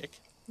of magic.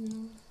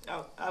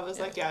 Oh, I was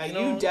like,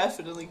 you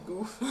definitely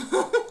goof.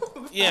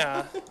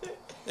 Yeah.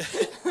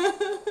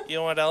 You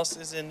know what else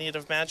is in need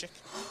of magic?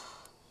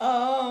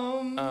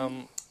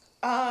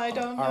 I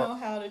don't know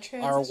how to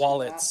transition our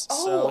wallets. that.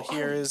 So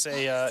here's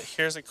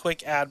a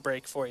quick ad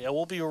break for you.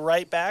 We'll be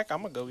right back.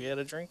 I'm gonna go get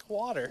a drink of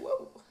water.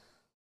 Whoa.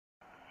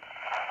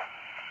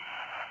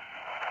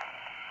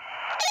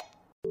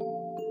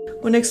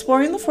 When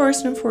exploring the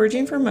forest and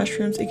foraging for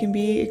mushrooms, it can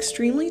be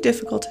extremely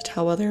difficult to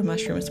tell whether a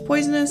mushroom is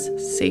poisonous,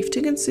 safe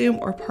to consume,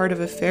 or part of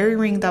a fairy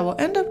ring that will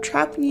end up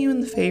trapping you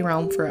in the Fey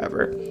realm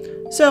forever.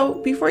 So,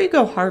 before you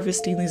go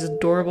harvesting these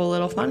adorable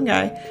little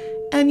fungi,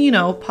 and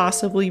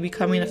possibly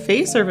becoming a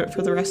Fey servant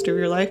for the rest of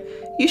your life,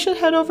 you should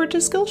head over to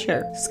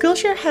Skillshare.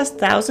 Skillshare has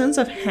thousands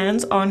of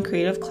hands-on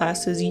creative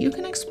classes you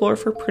can explore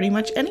for pretty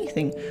much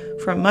anything,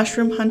 from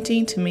mushroom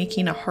hunting to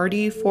making a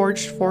hearty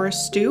foraged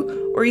forest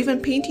stew, or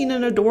even painting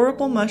an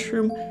adorable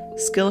mushroom.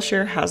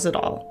 Skillshare has it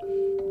all.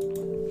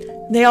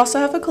 They also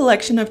have a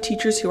collection of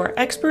teachers who are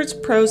experts,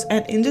 pros,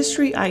 and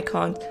industry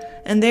icons,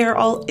 and they are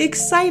all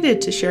excited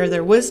to share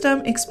their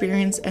wisdom,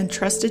 experience, and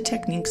trusted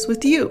techniques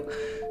with you,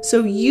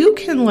 so you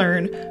can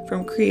learn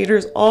from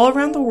creators all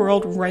around the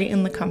world right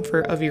in the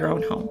comfort of your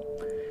own home.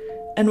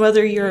 And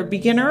whether you're a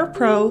beginner or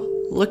pro,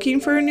 looking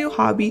for a new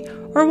hobby,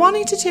 or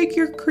wanting to take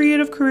your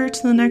creative career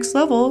to the next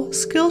level,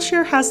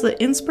 Skillshare has the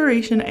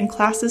inspiration and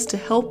classes to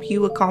help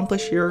you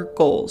accomplish your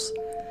goals.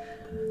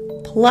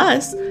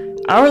 Plus,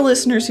 our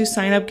listeners who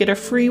sign up get a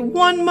free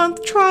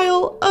 1-month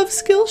trial of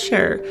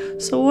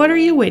Skillshare. So what are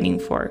you waiting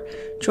for?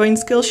 Join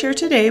Skillshare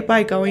today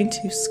by going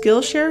to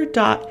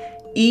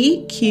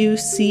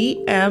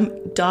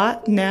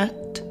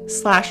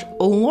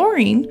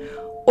skillshare.eqcm.net/alluring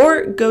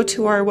or go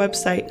to our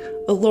website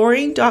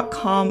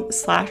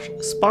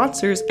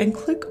alluring.com/sponsors and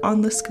click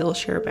on the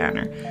Skillshare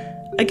banner.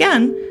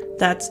 Again,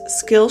 that's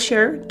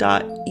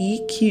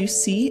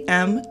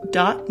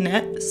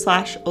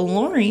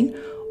skillshare.eqcm.net/alluring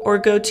or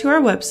go to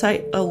our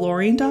website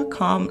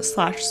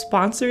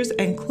alluring.com/sponsors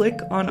and click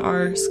on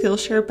our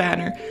Skillshare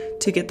banner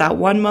to get that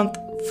 1-month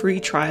free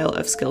trial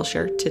of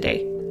Skillshare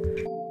today.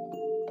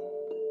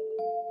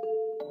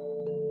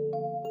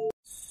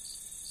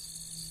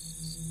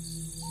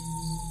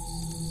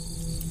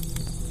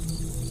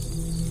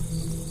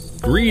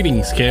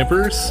 Greetings,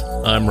 campers.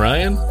 I'm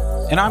Ryan.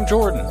 And I'm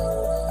Jordan.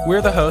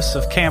 We're the hosts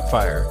of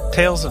Campfire,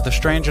 Tales of the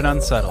Strange and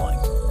Unsettling.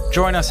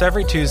 Join us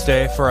every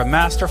Tuesday for a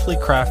masterfully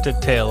crafted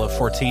tale of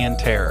Fortean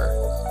terror.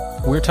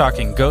 We're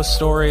talking ghost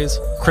stories,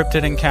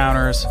 cryptid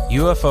encounters,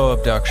 UFO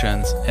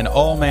abductions, and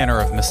all manner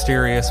of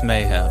mysterious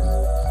mayhem.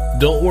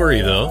 Don't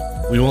worry, though.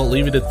 We won't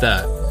leave it at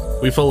that.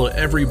 We follow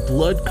every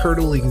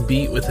blood-curdling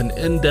beat with an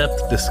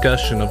in-depth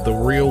discussion of the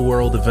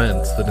real-world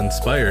events that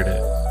inspired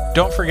it.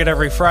 Don't forget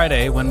every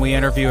Friday when we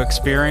interview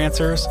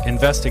experiencers,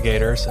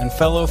 investigators, and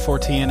fellow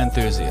Fortean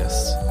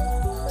enthusiasts.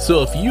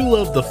 So if you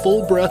love the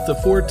full breadth of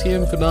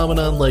Fortean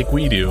phenomenon like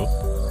we do,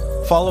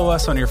 follow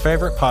us on your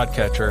favorite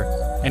podcatcher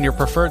and your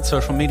preferred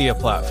social media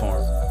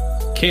platform.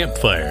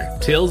 Campfire,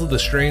 Tales of the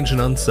Strange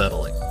and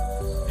Unsettling.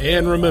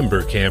 And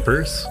remember,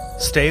 campers,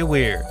 stay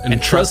weird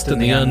and trust in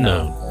the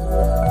unknown.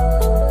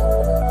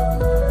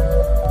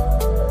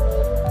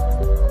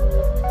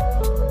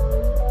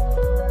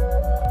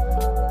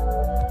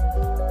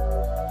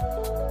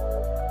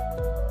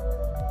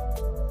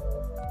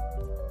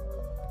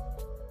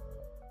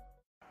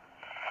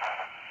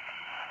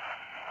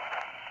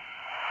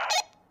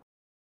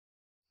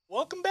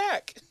 Welcome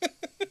back.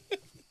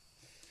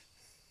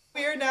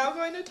 We are now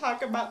going to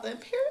talk about the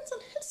appearance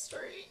and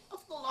history of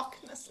the Loch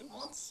Ness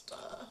Monster.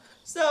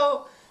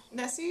 So,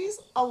 Nessie's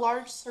a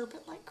large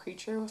serpent-like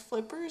creature with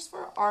flippers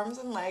for arms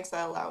and legs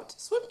that allow it to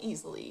swim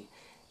easily,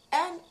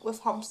 and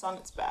with humps on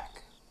its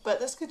back. But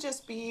this could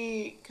just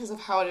be because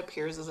of how it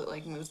appears as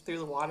it moves through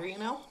the water,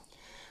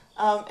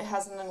 It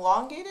has an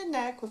elongated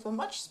neck with a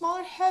much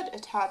smaller head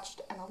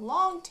attached and a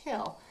long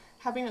tail,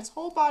 having its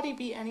whole body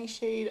be any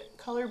shade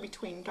color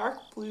between dark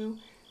blue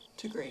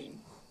to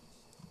green.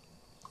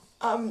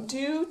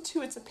 Due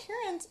to its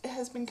appearance, it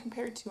has been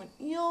compared to an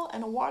eel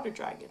and a water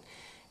dragon.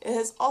 It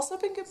has also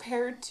been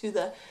compared to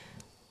the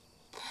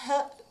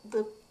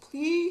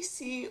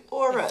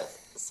Plesiosaurus.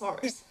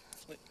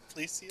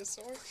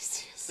 Plesiosaur.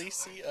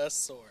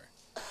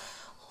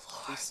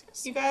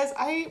 You guys,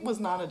 I was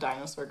not a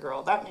dinosaur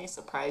girl. That may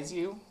surprise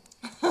you.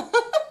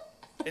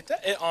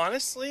 It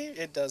honestly,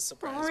 it does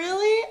surprise me.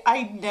 Really?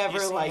 I never You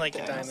seem liked like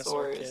a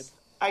dinosaur dinosaurs.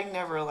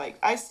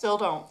 I still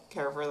don't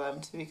care for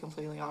them, to be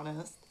completely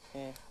honest.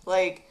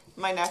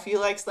 My nephew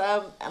likes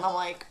them, and I'm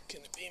like,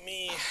 Can it be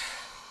me?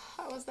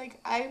 I was like,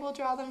 I will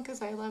draw them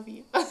because I love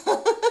you.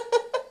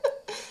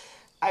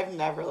 I've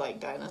never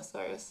liked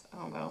dinosaurs. I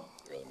don't know.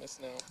 Really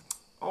missing out.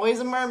 always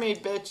a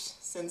mermaid bitch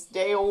since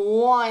day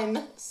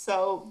one.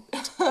 So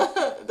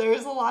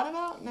there's a lot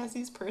about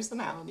Nessie's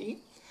personality.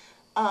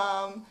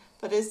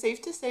 But it's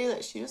safe to say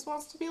that she just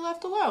wants to be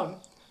left alone.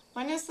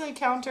 Minus the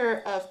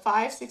encounter of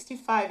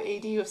 565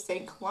 AD with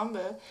St.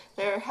 Columba,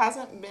 there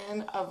hasn't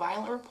been a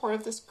violent report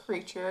of this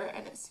creature,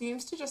 and it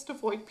seems to just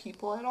avoid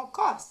people at all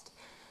cost.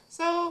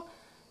 So,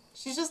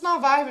 she's just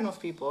not vibing with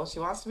people. She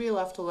wants to be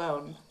left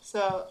alone.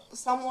 So,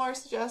 some lore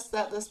suggests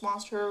that this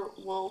monster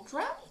will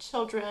drown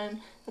children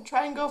that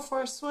try and go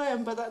for a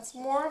swim, but that's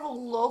more of a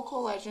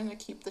local legend to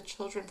keep the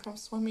children from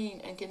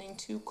swimming and getting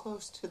too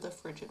close to the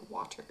frigid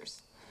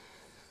waters.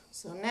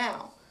 So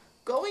now,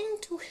 going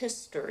to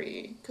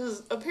history,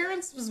 because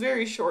appearance was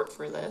very short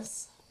for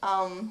this.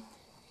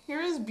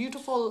 Here is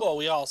beautiful. Well,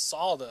 we all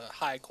saw the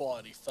high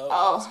quality photos.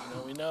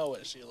 Oh. We know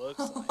what she looks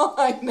like.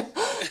 I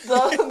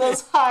know.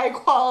 Those high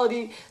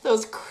quality,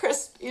 those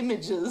crisp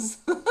images.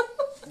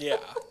 Yeah.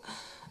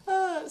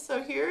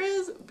 So here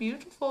is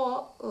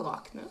beautiful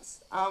Loch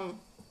Ness.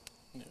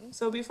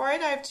 So before I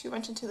dive too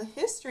much into the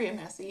history of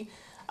Nessie,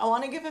 I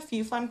want to give a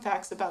few fun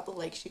facts about the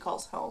lake she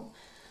calls home.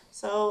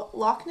 So,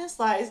 Loch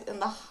Ness lies in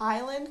the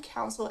Highland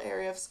Council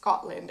area of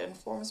Scotland and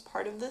forms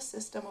part of the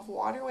system of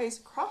waterways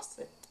across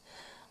it.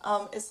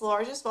 It's the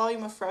largest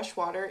volume of fresh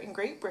water in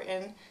Great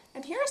Britain,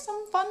 and here are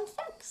some fun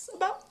facts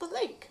about the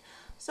lake.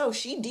 So,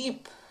 she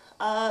deep.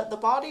 The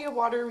body of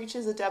water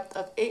reaches a depth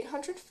of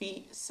 800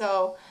 feet,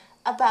 so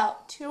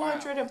about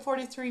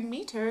 243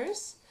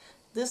 meters.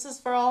 This is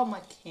for all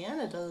my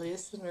Canada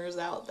listeners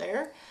out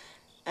there,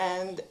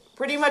 and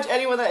pretty much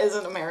anyone that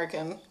isn't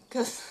American,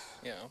 because...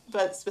 Yeah.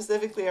 But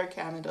specifically our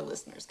Canada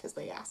listeners, because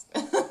they asked.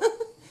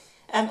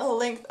 And a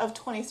length of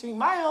 23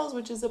 miles,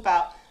 which is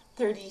about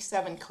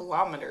 37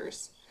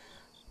 kilometers.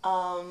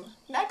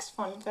 Next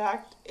fun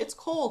fact, it's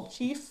cold,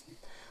 Chief.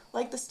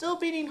 Like the still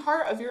beating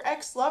heart of your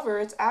ex-lover,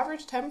 its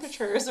average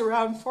temperature is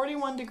around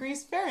 41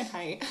 degrees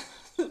Fahrenheit.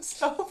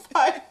 So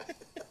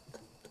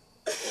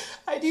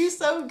I do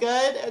so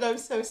good, and I'm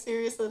so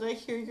serious that I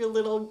hear your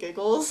little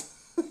giggles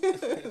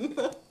in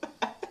the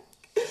back.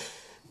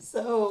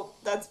 So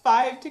that's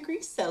 5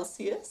 degrees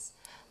Celsius.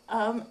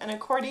 And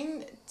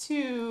according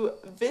to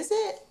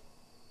Visit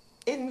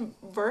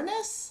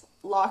Inverness,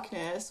 Loch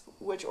Ness,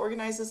 which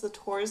organizes the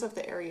tours of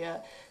the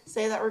area,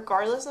 say that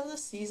regardless of the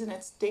season,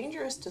 it's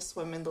dangerous to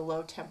swim in the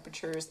low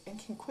temperatures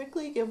and can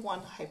quickly give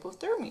one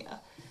hypothermia.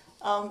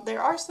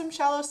 There are some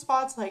shallow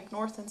spots like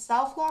North and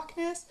South Loch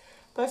Ness,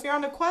 but if you're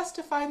on a quest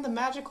to find the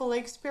magical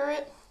lake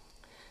spirit,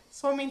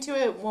 swimming to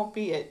it won't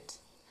be it.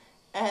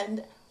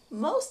 And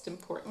most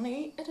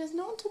importantly, it is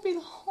known to be the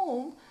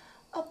home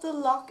of the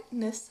Loch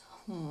Ness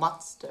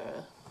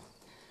Monster.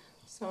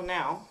 So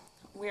now,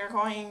 we are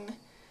going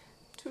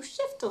to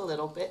shift a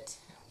little bit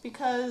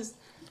because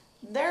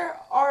there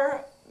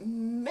are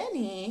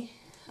many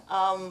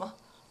quote-unquote,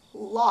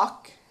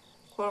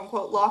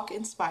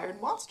 Loch-inspired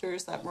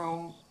monsters that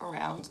roam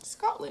around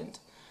Scotland.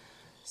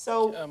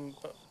 So,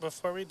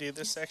 before we do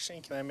this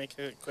section, can I make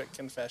a quick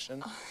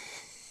confession?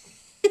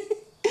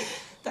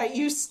 That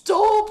you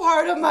stole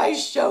part of my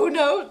show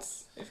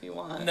notes, if you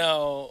want.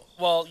 No,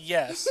 well,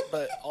 yes,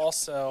 but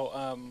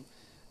also,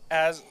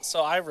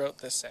 so I wrote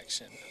this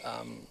section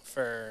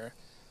for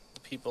the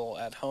people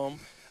at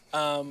home,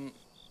 and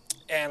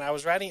I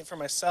was writing it for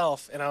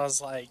myself, and I was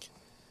like,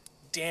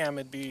 damn,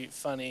 it'd be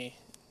funny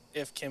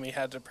if Kimmy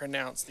had to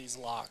pronounce these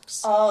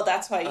locks. Oh,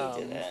 that's why you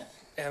did it.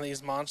 And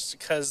these monsters,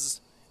 because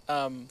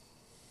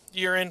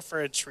you're in for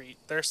a treat.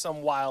 There's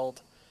some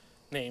wild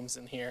names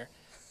in here.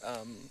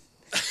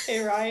 Hey,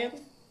 Ryan.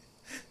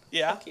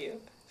 Yeah? Fuck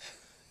you.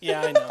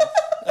 Yeah, I know.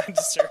 I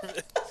deserve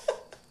it.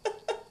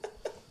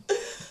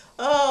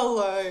 Oh,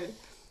 Lord.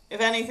 If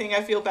anything,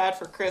 I feel bad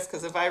for Chris,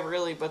 because if I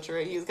really butcher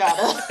it, he's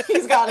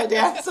gotta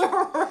dance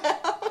around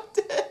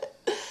it.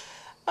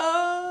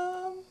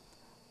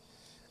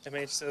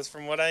 MH says,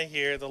 from what I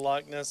hear, the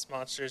Loch Ness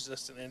Monster is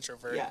just an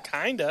introvert. Yeah.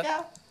 Kinda.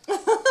 Yeah.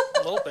 A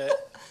little bit.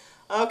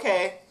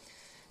 Okay.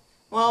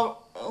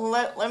 Well,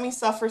 let me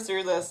suffer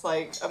through this,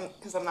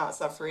 because I'm not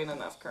suffering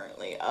enough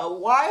currently.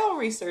 While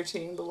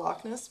researching the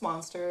Loch Ness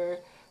Monster,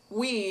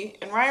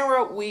 and Ryan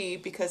wrote we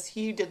because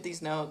he did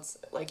these notes,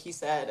 like he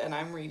said, and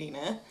I'm reading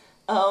it.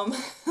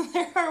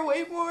 There are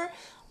way more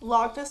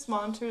Loch Ness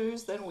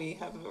monsters than we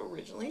have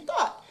originally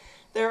thought.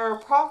 There are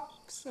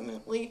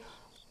approximately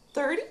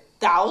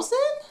 30,000?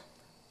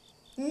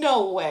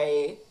 No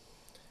way.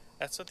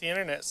 That's what the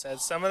internet said.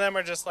 Some of them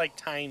are just like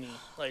tiny,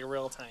 like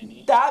real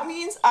tiny. That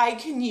means I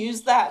can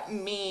use that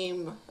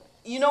meme.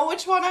 You know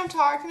which one I'm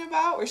talking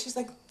about? Where she's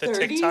like, 30,000?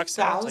 The TikTok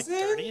sounds like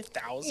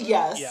 30,000?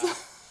 Yes. Yeah.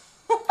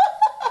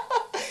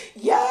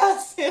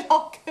 Yes, it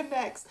all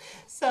connects.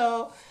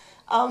 So,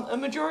 a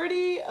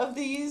majority of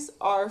these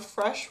are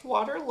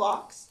freshwater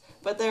lochs,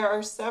 but there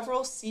are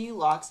several sea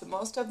lochs, and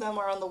most of them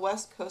are on the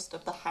west coast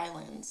of the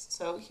Highlands.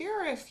 So here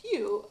are a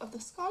few of the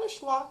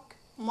Scottish loch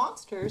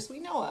monsters we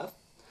know of.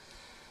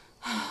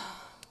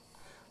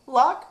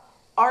 Loch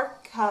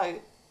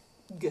Arkaig.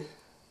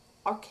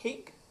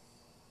 Archaic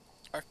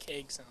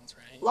sounds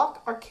right.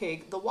 Loch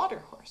Arkaig, the water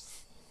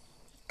horse.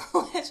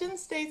 Legend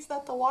states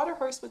that the water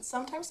horse would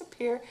sometimes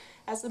appear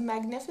as a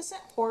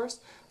magnificent horse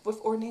with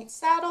ornate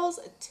saddles,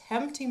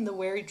 tempting the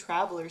weary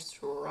travelers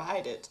to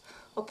ride it,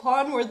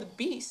 upon where the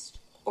beast,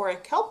 or a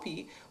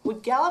kelpie,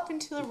 would gallop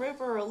into the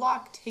river or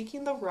loch,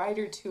 taking the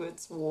rider to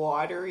its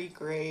watery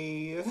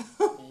grave.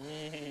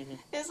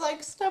 It's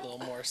like A little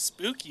more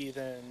spooky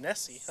than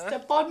Nessie, huh?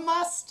 step on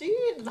my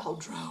steed and I'll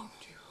drown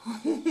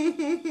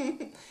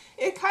you.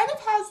 It kind of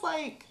has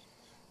like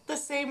the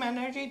same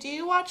energy. Do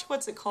you watch,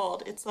 what's it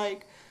called? It's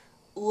like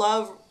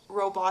Love,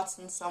 Robots,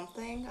 and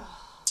Something.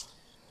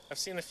 I've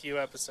seen a few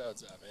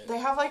episodes of it. They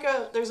have like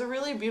there's a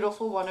really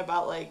beautiful one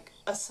about like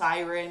a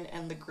siren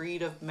and the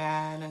greed of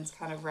man, and it's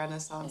kind of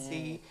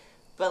Renaissance-y,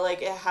 but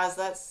like it has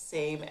that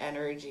same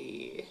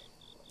energy.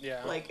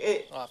 Yeah. Like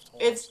I'll have to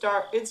watch. it's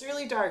dark. It's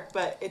really dark,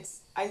 but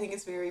I think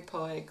it's very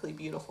poetically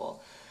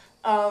beautiful.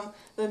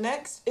 The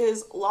next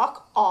is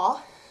Loch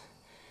Awe,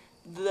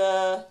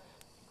 the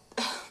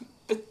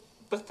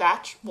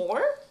Bethach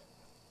Moor.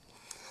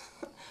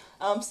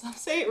 Some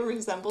say it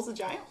resembles a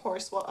giant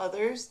horse, while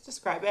others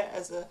describe it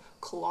as a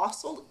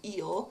colossal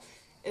eel.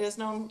 It is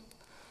known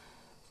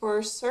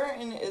for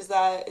certain is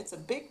that it's a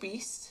big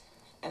beast,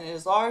 and it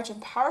is a large and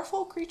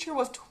powerful creature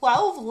with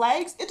 12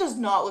 legs. It does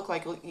not look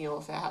like an eel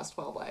if it has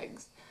 12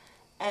 legs.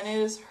 And it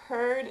is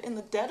heard in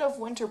the dead of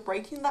winter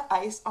breaking the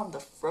ice on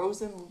the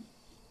frozen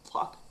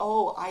loch.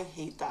 Oh, I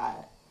hate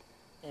that.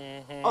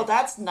 Mm-hmm. Oh,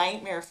 that's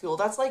nightmare fuel.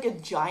 That's like a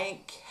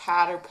giant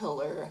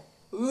caterpillar.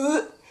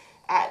 Ugh.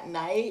 At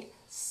night.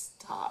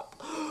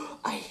 Stop.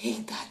 I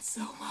hate that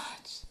so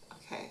much.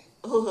 Okay.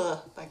 Ugh,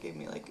 that gave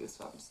me like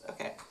goosebumps.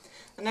 Okay.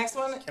 The next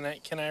one.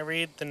 Can I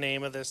read the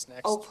name of this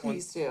next Oh, one?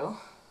 please do.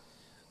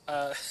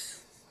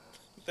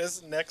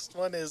 This next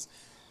one is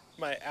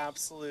my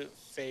absolute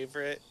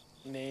favorite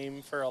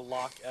name for a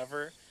loch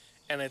ever,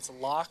 and it's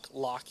Loch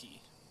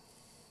Lockie.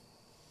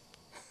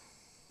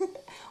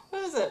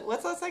 What is it?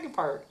 What's that second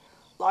part?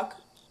 Loch.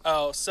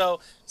 Oh, so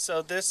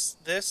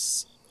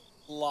this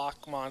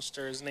loch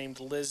monster is named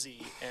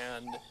Lizzie,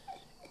 and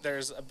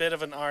there's a bit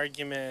of an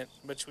argument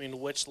between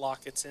which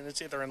loch it's in.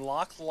 It's either in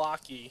Loch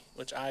Lockie,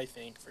 which I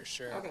think for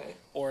sure, Okay.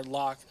 or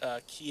Loch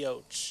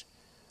Keoch.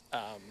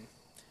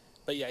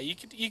 But yeah, you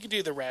could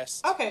do the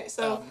rest. Okay,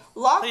 so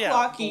Loch yeah,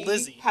 Lockie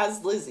Lizzie.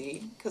 has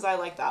Lizzie, because I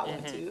like that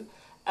one too.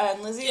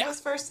 And Lizzie Yeah. was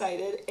first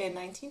sighted in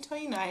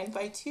 1929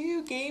 by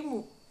two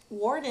game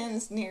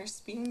wardens near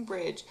Spean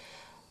Bridge,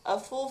 a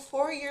full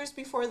 4 years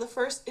before the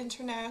first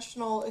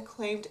international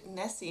acclaimed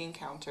Nessie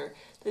encounter.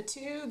 The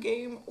two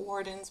game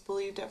wardens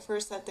believed at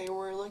first that they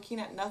were looking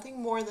at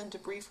nothing more than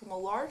debris from a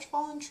large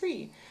fallen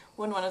tree,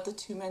 when one of the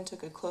two men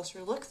took a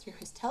closer look through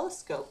his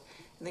telescope,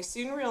 and they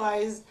soon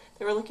realized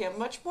they were looking at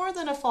much more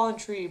than a fallen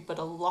tree, but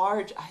a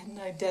large,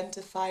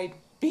 unidentified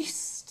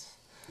beast.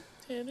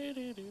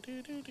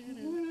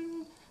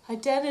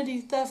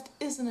 Identity theft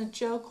isn't a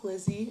joke,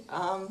 Lizzie.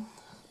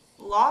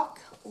 Loch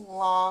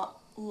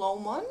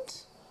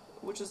Lomond,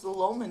 which is the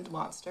Lomond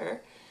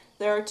monster.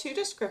 There are two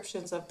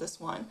descriptions of this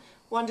one.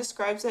 One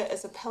describes it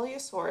as a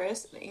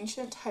Peleosaurus, an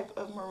ancient type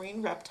of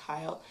marine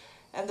reptile,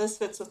 and this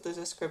fits with the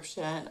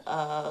description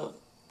of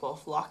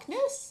both Loch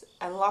Ness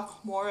and Loch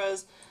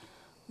Mora's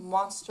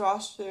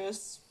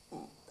monstrous.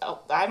 Oh,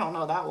 I don't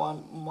know that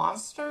one.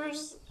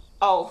 Monsters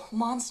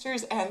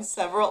and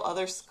several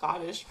other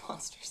Scottish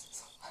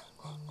monsters.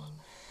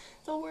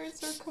 The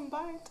words are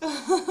combined.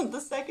 The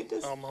second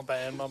is. Oh, my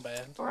bad.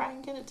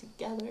 Brian, get it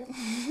together.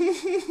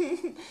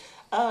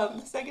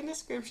 The second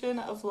description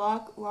of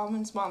Loch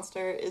Lomond's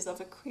monster is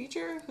of a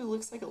creature who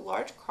looks like a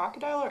large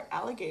crocodile or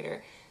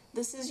alligator.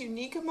 This is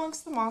unique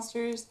amongst the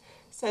monsters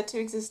said to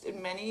exist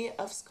in many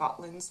of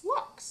Scotland's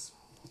lochs.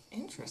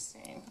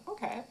 Interesting.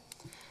 Okay.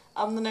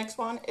 The next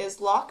one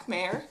is Loch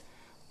Mare.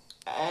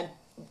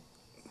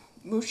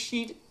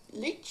 Mushid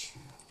Leach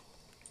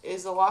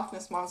is a Loch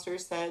Ness monster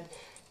said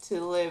to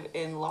live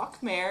in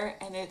Loch Mare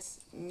and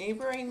its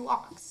neighboring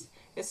lochs.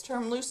 Its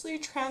term loosely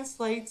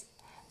translates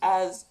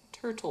as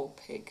turtle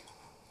pig.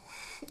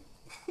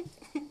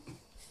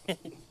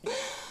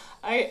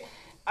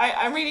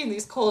 I'm reading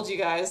these cold, you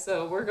guys,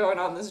 so we're going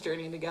on this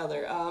journey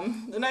together.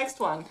 The next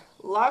one,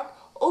 Loch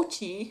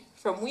Ochi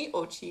from Wee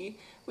Ochi.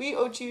 Wee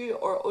Ochi,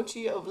 or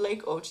Ochi of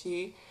Lake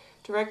Ochi,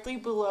 directly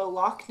below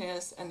Loch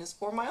Ness and is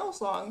 4 miles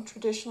long,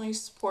 traditionally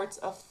sports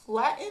a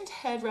flattened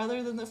head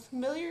rather than the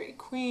familiar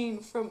queen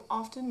from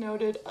often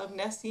noted of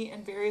Nessie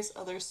and various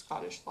other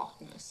Scottish Loch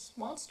Ness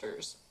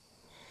monsters.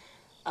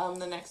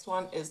 The next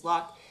one is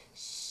Loch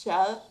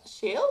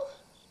Shale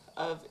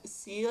of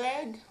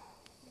Sealag.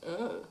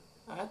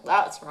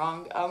 That's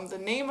wrong. The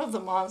name of the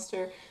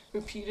monster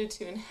reputed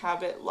to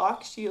inhabit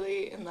Loch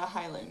Shile in the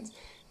Highlands.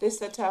 It is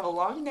said to have a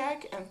long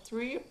neck and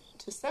 3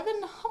 to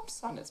 7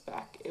 humps on its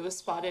back. It was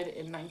spotted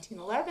in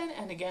 1911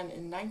 and again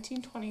in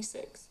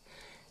 1926.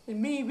 And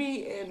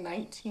maybe in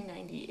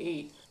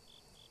 1998.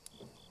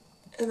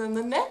 And then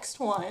the next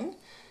one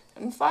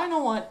and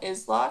final one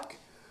is Loch...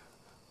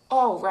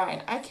 Oh,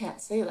 Ryan, I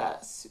can't say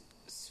that.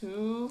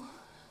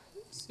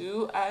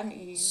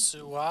 Suanival.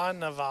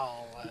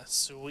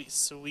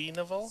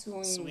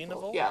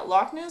 Suinaval? Yeah,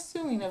 Loch Ness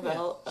Suinaval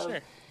Yeah, of sure.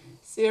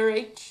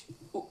 Sirach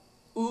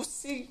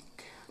Usig.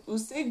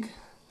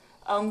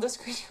 This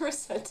creature was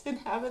said to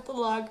inhabit the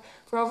loch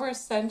for over a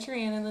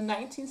century, and in the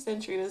 19th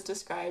century was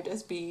described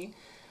as being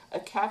a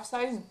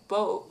capsized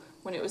boat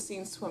when it was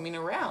seen swimming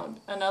around.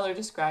 Another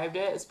described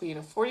it as being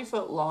a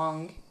 40-foot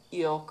long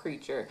eel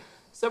creature.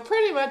 So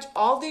pretty much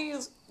all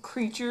these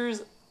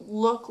creatures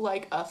look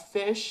like a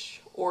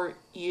fish or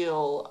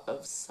eel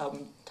of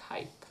some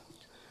type,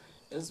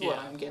 is what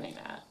Yeah. I'm getting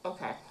at.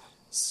 Okay.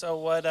 So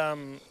what,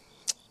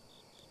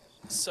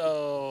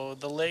 so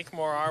the Lake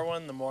Morar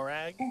one, the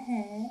Morag,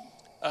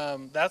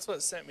 that's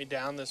what sent me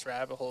down this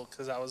rabbit hole,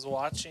 because I was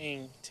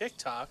watching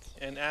TikTok,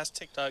 and as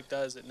TikTok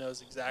does, it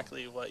knows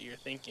exactly what you're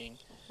thinking.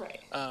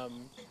 Right.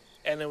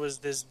 And it was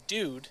this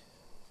dude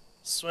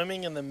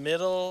swimming in the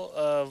middle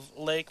of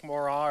Lake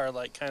Morar,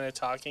 like kind of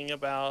talking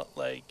about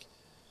like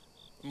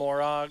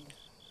Morag,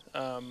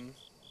 and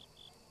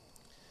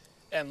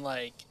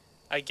like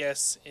I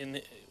guess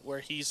in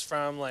where he's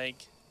from, like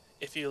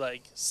if you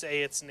like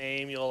say its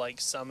name, you'll like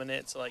summon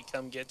it to like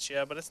come get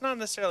you. But it's not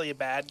necessarily a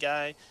bad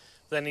guy.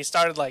 Then he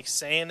started like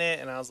saying it,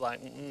 and I was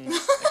like,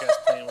 that guy's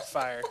playing with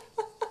fire.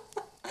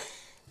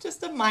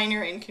 Just a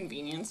minor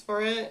inconvenience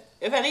for it.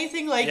 If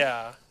anything, like,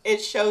 Yeah. it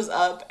shows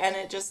up and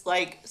it just,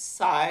 like,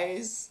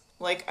 sighs.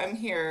 Like, I'm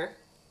here.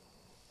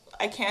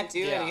 I can't do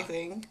Yeah.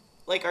 anything.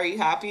 Like, are you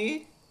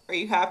happy? Are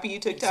you happy you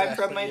took time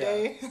from my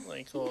day?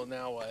 Like, cool,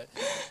 now what?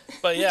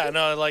 But yeah,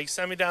 no, like,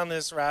 sent me down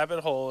this rabbit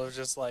hole of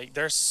just, like,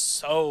 there's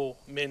so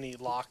many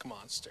loch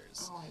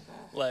monsters. Oh, I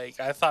bet. Like,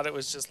 I thought it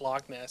was just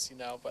Loch Ness,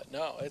 but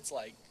no, it's,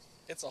 like,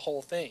 it's a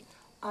whole thing.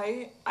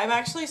 I'm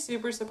actually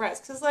super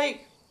surprised because,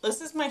 like, this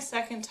is my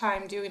second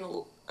time doing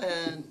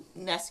a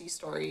Nessie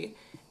story,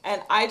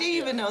 and I didn't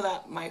even know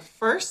that my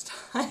first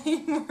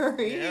time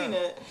reading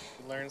it.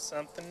 You learn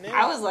something new.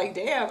 I was like,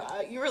 damn,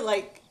 you were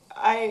like,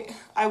 I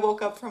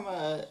woke up from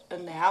a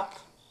nap,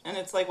 and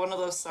it's like one of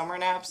those summer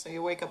naps, so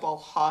you wake up all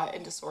hot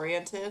and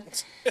disoriented,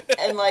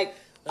 and like,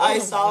 I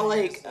saw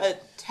like a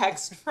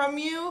text from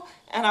you,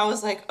 and I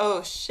was like,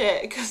 oh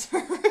shit, because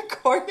we're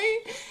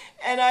recording,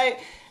 and I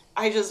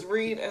just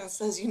read, and it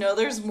says,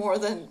 there's more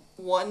than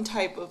one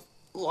type of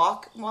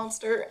loch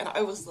monster, and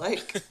I was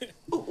like,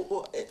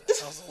 what? That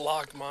was a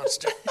loch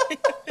monster.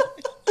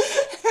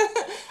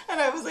 And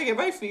I was like, am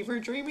I fever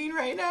dreaming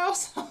right now?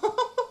 So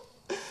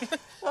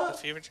The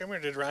fever dreamer,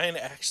 did Ryan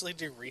actually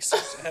do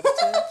research ahead of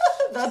time?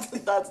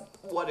 that's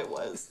what it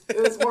was.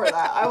 It was more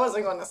that. I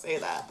wasn't going to say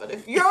that, but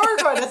if you're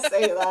going to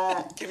say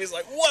that, Kimmy's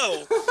like,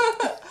 whoa!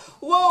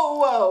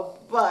 whoa,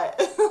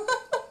 but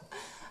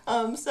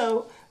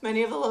so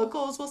many of the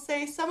locals will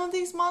say some of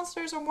these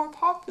monsters are more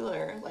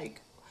popular.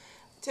 Like,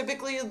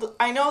 typically,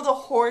 I know the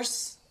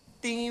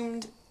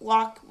horse-themed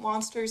loch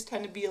monsters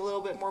tend to be a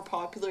little bit more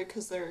popular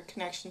because their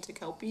connection to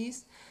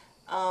Kelpies.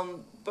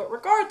 But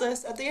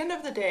regardless, at the end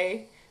of the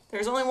day,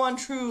 there's only one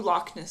true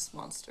Loch Ness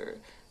monster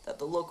that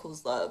the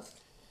locals love.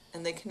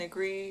 And they can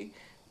agree,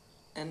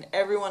 and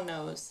everyone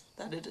knows,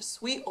 that it is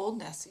sweet old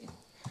Nessie.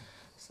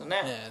 So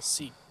now...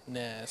 Nessie.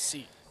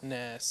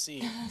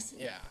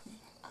 Yeah.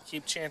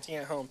 Keep chanting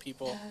at home,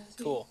 people.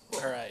 Cool.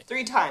 All right.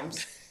 3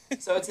 times.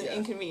 So it's an Yeah.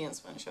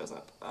 inconvenience when it shows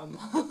up.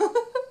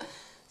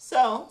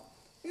 So,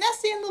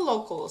 Nessie and the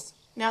locals.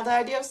 Now, the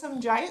idea of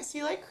some giant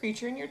sea-like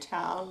creature in your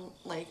town,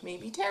 may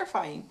be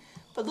terrifying.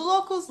 But the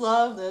locals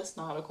love this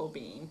nautical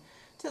being.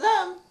 To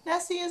them,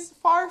 Nessie is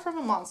far from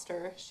a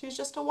monster. She's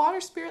just a water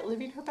spirit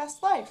living her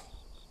best life.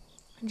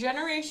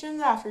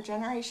 Generations after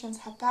generations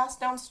have passed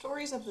down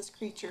stories of this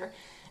creature,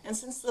 and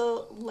since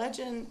the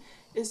legend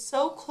is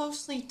so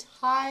closely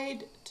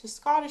tied to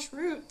Scottish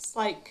roots,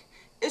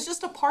 it's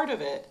just a part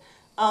of it.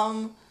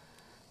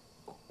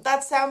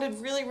 That sounded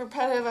really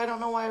repetitive. I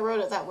don't know why I wrote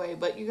it that way,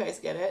 but you guys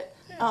get it.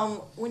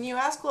 When you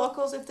ask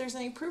locals if there's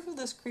any proof of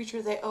this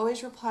creature, they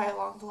always reply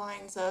along the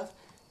lines of,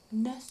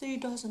 Nessie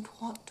doesn't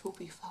want to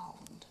be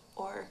found,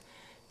 or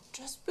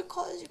just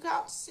because you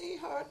can't see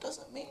her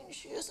doesn't mean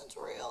she isn't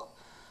real.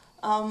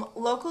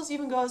 Locals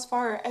even go as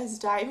far as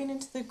diving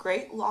into the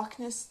Great Loch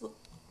Ness...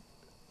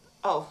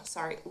 Oh,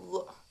 sorry.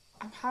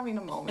 I'm having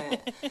a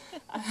moment.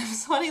 I'm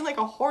sweating like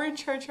a whore in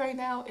church right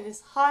now. It is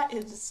hot,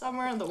 it is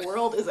summer, and the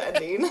world is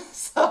ending.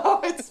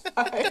 So it's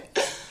fine.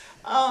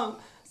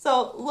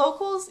 So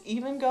locals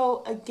even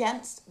go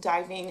against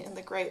diving in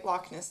the Great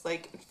Loch Ness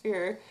Lake in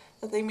fear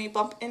that they may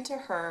bump into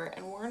her,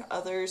 and warn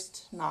others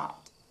to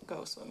not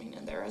go swimming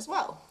in there as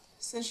well.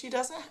 Since she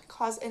doesn't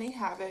cause any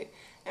havoc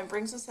and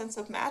brings a sense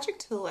of magic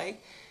to the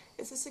lake,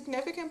 it's a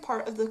significant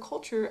part of the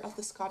culture of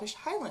the Scottish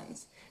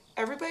Highlands.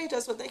 Everybody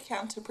does what they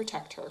can to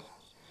protect her.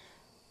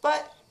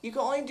 But you can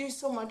only do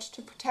so much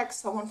to protect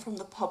someone from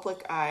the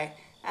public eye,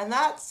 and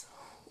that's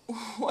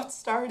what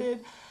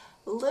started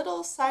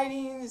little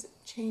sightings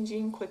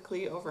changing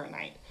quickly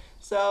overnight.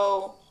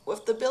 So,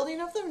 with the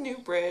building of the new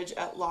bridge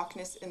at Loch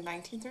Ness in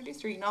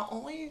 1933, not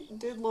only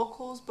did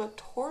locals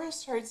but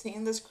tourists start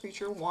seeing this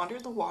creature wander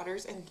the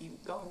waters and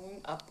keep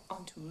going up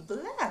onto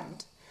the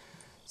land.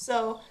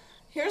 So,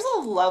 Here's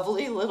a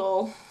lovely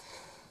little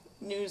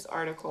news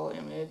article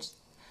image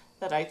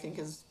that I think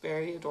is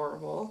very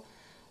adorable.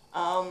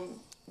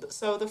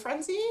 So the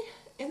frenzy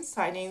in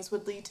sightings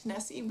would lead to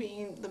Nessie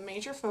being the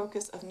major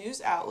focus of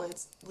news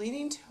outlets,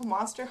 leading to a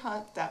monster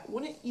hunt that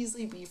wouldn't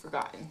easily be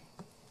forgotten.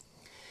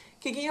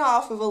 Kicking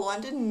off with a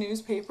London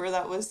newspaper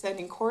that was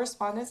sending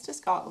correspondence to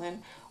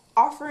Scotland,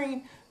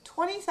 offering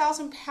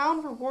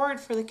 £20,000 reward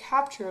for the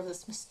capture of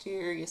this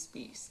mysterious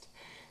beast.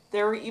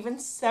 There were even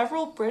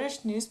several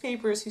British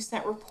newspapers who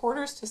sent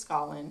reporters to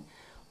Scotland.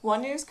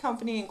 One news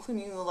company,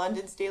 including the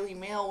London's Daily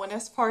Mail, went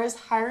as far as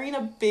hiring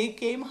a big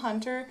game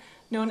hunter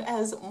known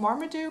as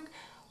Marmaduke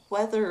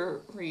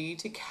Weathery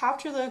to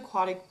capture the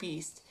aquatic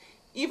beast.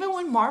 Even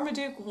when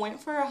Marmaduke went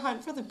for a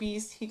hunt for the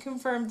beast, he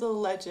confirmed the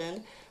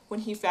legend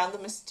when he found the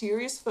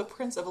mysterious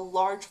footprints of a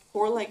large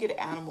four-legged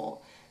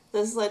animal.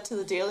 This led to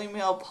the Daily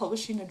Mail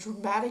publishing a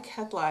dramatic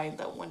headline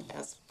that went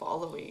as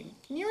following.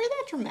 Can you read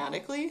that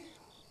dramatically?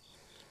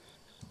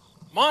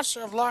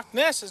 Monster of Loch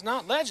Ness is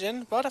not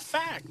legend, but a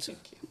fact.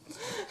 Thank you.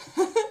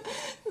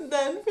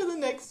 Then, for the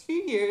next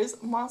few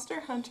years, monster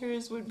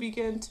hunters would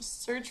begin to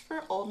search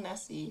for Old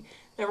Nessie.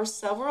 There were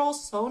several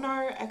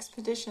sonar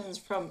expeditions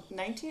from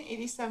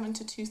 1987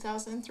 to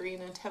 2003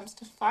 in attempts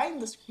to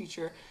find this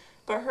creature,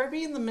 but her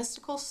being the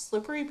mystical,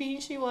 slippery being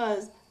she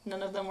was,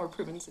 none of them were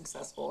proven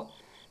successful.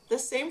 The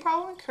same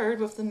problem occurred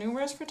with the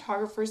numerous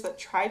photographers that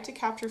tried to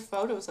capture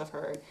photos of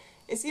her.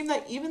 It seemed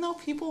that even though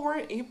people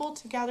weren't able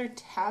to gather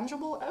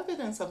tangible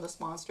evidence of this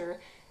monster,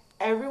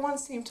 everyone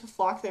seemed to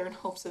flock there in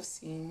hopes of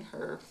seeing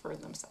her for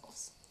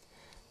themselves.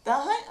 The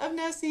hunt of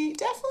Nessie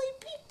definitely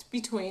peaked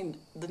between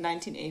the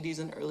 1980s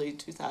and early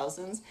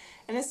 2000s,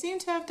 and it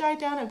seemed to have died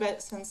down a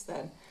bit since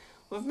then.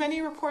 With many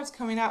reports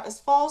coming out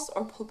as false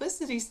or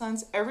publicity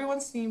stunts,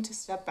 everyone seemed to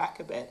step back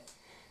a bit.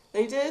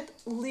 They did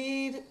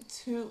lead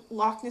to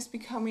Loch Ness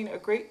becoming a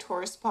great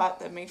tourist spot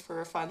that made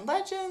for fun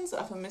legends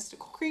of a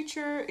mystical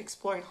creature,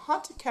 exploring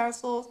haunted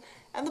castles,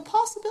 and the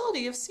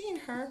possibility of seeing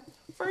her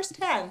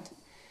firsthand.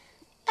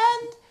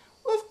 And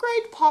with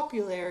great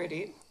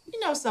popularity, you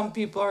know some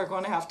people are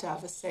going to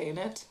have a say in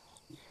it.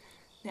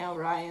 Now,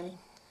 Ryan,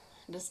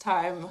 it is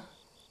time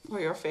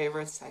for your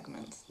favorite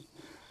segment.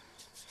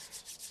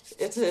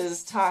 It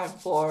is time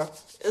for,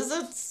 is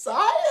it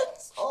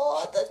science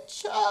or the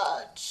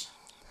church?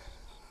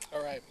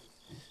 All right.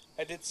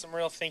 I did some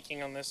real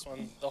thinking on this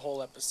one the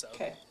whole episode.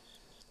 Okay.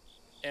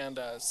 And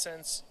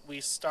since we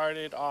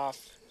started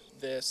off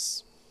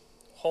this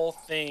whole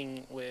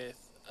thing with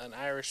an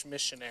Irish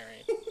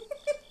missionary,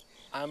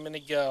 I'm going to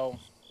go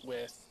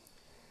with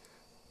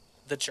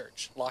the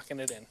church, locking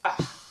it in.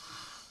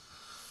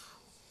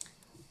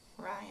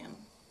 Ryan,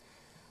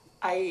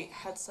 I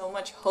had so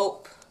much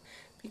hope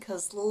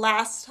because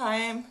last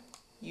time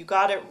you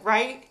got it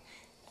right,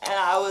 and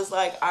I was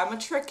like, I'm going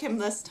to trick him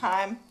this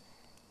time,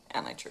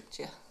 and I tricked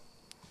you.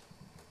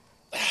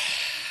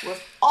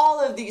 With all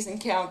of these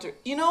encounters,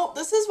 you know,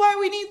 this is why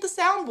we need the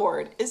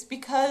soundboard, is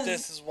because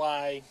This is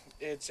why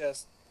it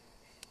just...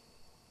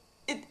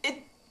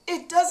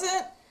 it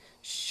doesn't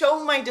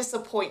show my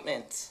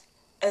disappointment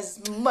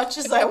as much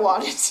as I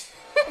wanted to.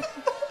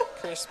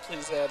 Chris,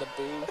 please add a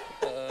boo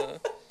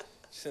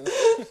to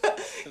the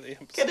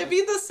episode. Can it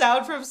be the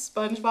sound from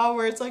SpongeBob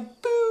where it's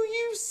like, boo,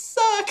 you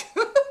suck?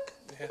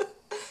 Yeah.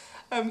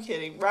 I'm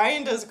kidding.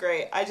 Ryan does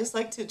great. I just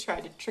like to try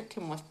to trick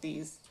him with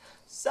these.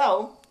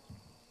 So,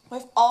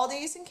 with all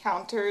these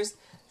encounters,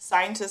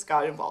 scientists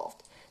got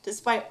involved.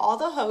 Despite all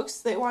the hoax,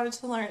 they wanted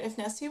to learn if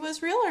Nessie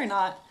was real or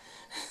not.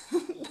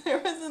 There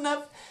was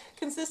enough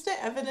consistent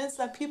evidence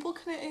that people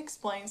couldn't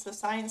explain, so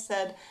science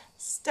said,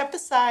 step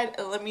aside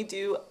and let me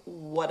do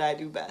what I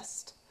do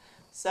best.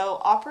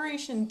 So,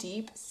 Operation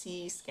Deep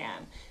Sea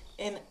Scan.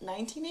 In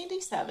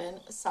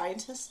 1987,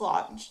 scientists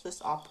launched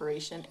this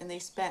operation and they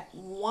spent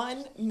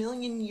 €1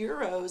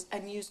 million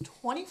and used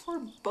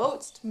 24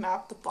 boats to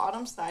map the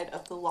bottom side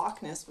of the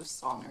Loch Ness with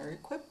sonar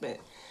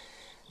equipment.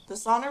 The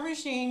sonar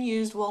machine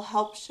used will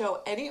help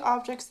show any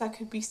objects that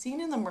could be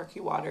seen in the murky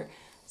water.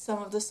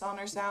 Some of the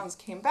sonar sounds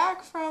came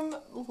back from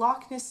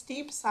Loch Ness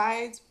steep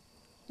sides,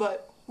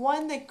 but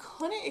one they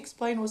couldn't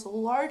explain was a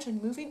large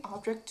and moving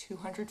object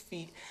 200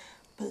 feet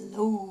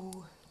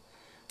below.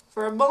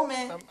 For a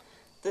moment,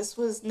 this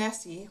was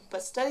Nessie,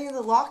 but studying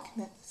the Loch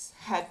Ness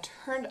had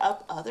turned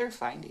up other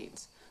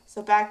findings.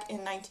 So back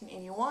in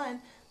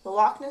 1981, the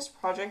Loch Ness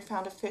Project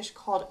found a fish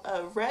called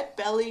a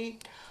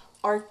red-bellied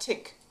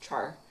Arctic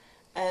char,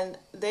 and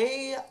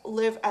they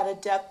live at a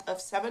depth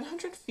of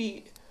 700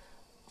 feet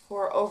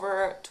for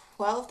over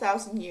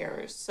 12,000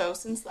 years, so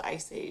since the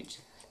Ice Age.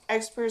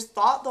 Experts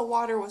thought the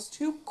water was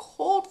too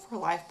cold for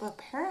life, but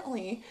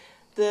apparently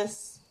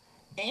this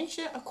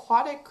ancient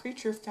aquatic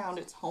creature found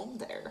its home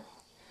there.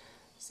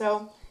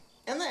 So,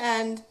 in the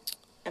end,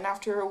 and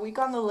after a week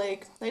on the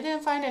lake, they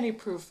didn't find any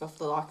proof of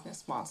the Loch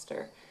Ness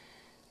Monster.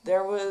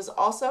 There was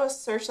also a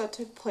search that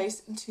took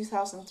place in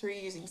 2003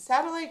 using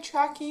satellite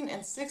tracking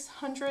and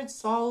 600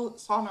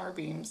 sonar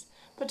beams.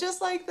 But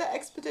just like the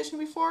expedition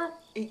before,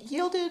 it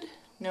yielded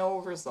no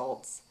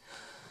results.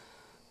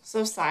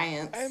 So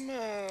science. I'm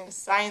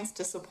Science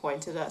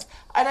disappointed us.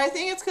 And I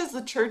think it's because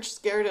the church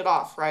scared it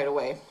off right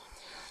away.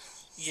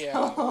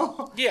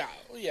 yeah,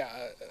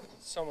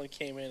 someone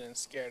came in and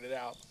scared it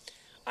out.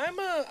 I'm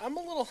a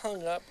little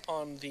hung up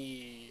on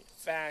the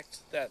fact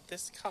that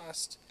this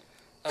cost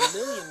 $1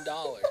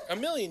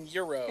 million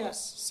euros. Yeah.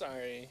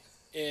 Sorry,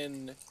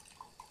 in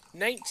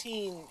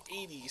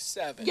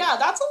 1987. Yeah,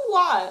 that's a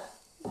lot.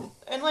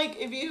 And like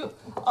if you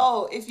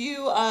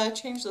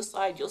change the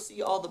slide, you'll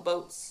see all the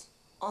boats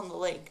on the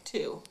lake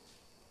too.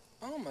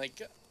 Oh my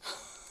god.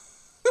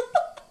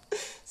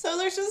 So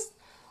there's just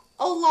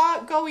a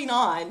lot going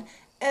on,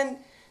 and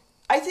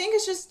I think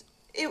it's just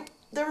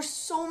there were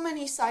so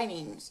many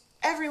sightings.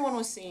 Everyone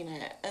was seeing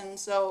it, and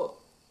so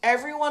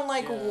everyone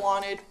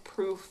wanted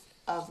proof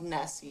of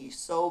Nessie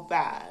so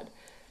bad.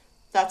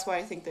 That's why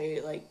I think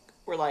they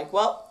were like,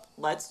 well,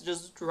 let's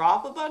just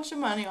drop a bunch of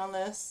money on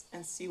this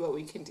and see what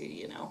we can do,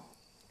 you know.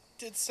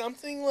 Did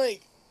something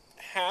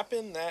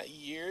happen that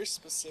year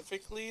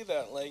specifically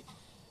that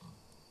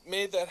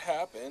made that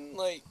happen?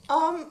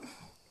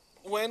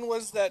 When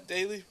was that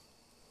Daily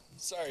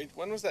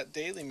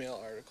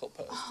Mail article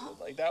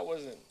posted? That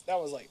was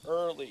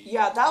early.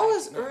 Yeah, that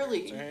was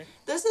early. Right?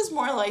 This is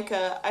more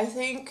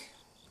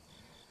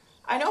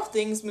I know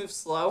things move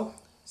slow,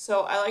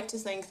 so I like to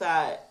think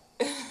that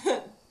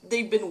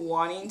they've been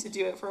wanting to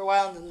do it for a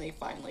while, and then they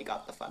finally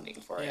got the funding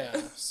for it.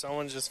 Yeah,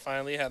 someone just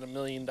finally had $1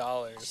 million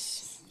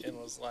and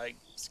was like,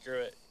 screw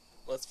it,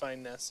 let's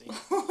find Nessie.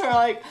 They're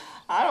like,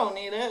 I don't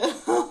need it.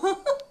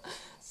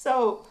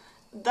 So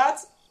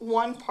that's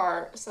one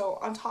part. So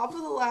on top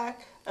of the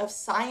lack of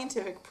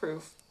scientific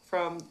proof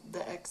from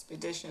the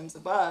expeditions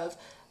above,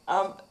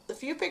 the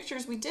few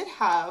pictures we did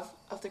have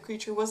of the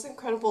creature wasn't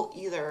credible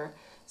either.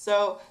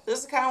 So this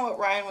is kind of what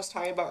Ryan was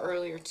talking about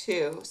earlier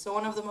too. So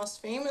one of the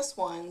most famous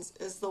ones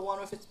is the one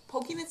with it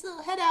poking its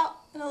little head out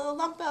and a little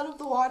lump out of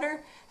the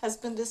water, has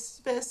been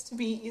dismissed to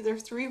be either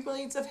 3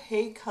 blades of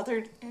hay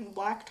covered in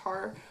black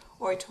tar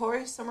or a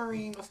toy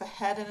submarine with a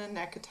head and a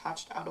neck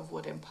attached out of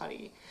wood and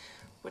putty.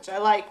 Which I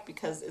like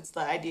because it's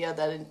the idea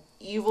that an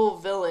evil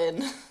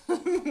villain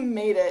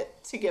made it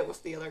to get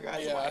with the other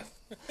guy's wife.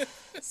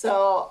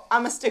 So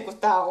I'm going to stick with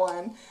that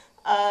one.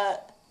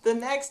 The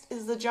next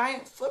is the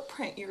giant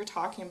footprint you were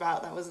talking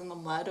about that was in the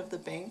mud of the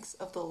banks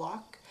of the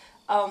loch.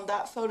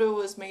 That photo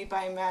was made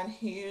by a man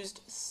who used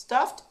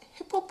stuffed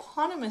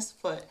hippopotamus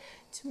foot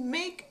to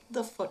make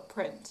the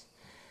footprint.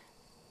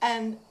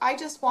 And I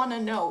just want to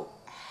know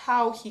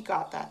how he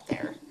got that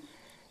there.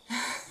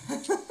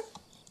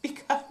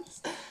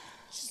 Because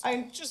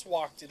I just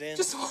walked it in.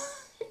 Just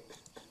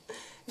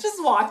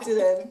walked it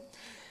in.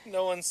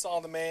 No one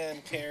saw the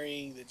man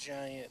carrying the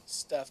giant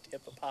stuffed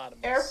hippopotamus.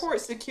 Airport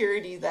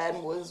security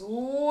then was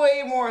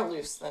way more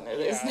loose than it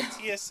is now.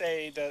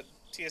 TSA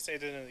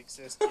didn't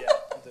exist yet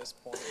at this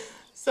point.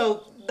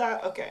 So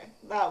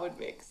that would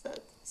make sense.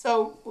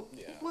 So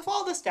with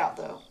all this doubt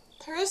though,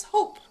 there is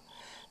hope.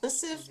 The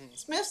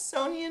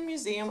Smithsonian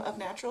Museum of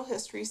Natural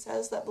History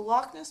says that the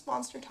Loch Ness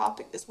Monster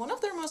topic is one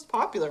of their most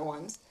popular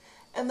ones.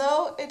 And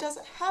though it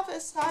doesn't have a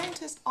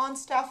scientist on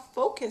staff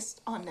focused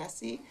on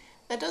Nessie,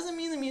 that doesn't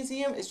mean the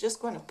museum is just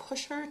going to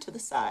push her to the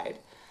side,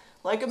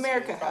 like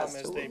America has to.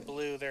 The problem is they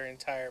blew their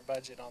entire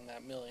budget on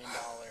that $1 million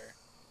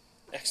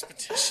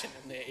expedition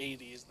in the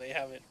 80s. They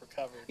haven't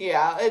recovered.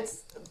 Yeah,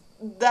 it's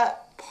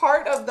that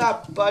part of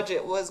that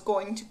budget was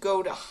going to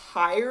go to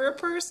hire a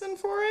person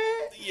for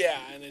it. Yeah,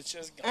 and it's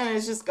just gone. And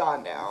it's just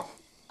gone now.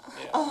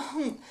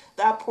 Yeah.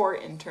 That poor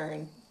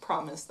intern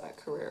promised that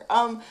career.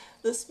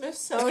 The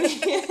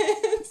Smithsonian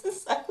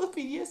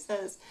Encyclopedia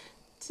says,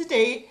 to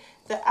date,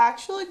 the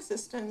actual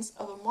existence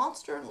of a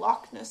monster in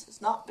Loch Ness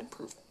has not been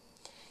proven.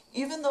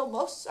 Even though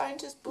most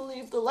scientists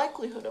believe the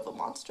likelihood of a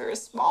monster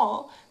is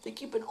small, they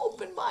keep an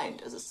open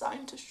mind, as a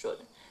scientist should,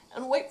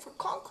 and wait for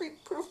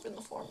concrete proof in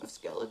the form of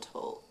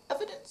skeletal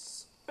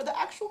evidence for the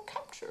actual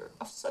capture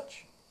of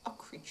such a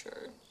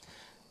creature.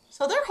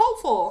 So they're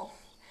hopeful.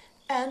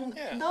 And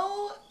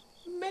though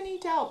many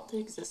doubt the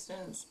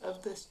existence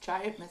of this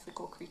giant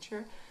mythical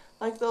creature,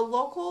 like the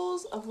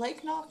locals of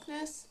Lake Loch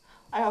Ness,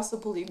 I also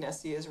believe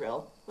Nessie is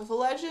real. With a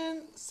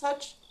legend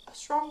such a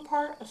strong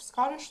part of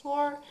Scottish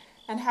lore,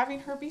 and having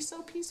her be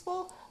so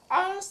peaceful,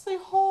 I honestly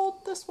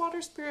hold this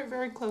water spirit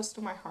very close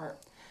to my heart.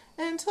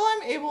 And until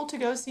I'm able to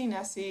go see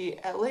Nessie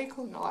at Lake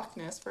Loch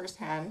Ness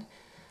firsthand,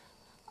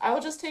 I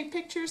will just take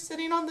pictures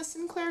sitting on the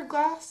Sinclair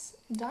Glass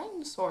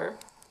dinosaur,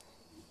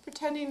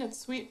 pretending it's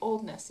sweet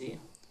old Nessie.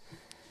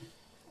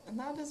 And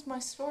that is my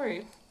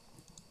story.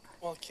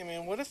 Well,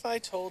 Kimmy, what if I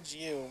told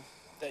you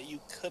that you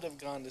could have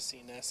gone to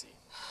see Nessie?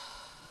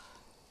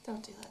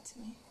 Don't do that to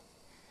me.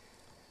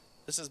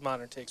 This is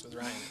Modern Takes with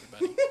Ryan,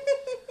 everybody.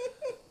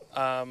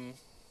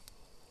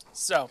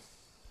 So,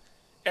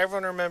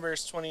 everyone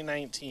remembers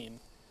 2019.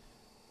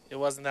 It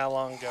wasn't that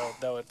long ago,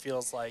 though it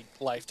feels like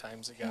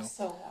lifetimes ago.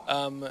 So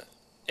long.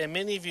 And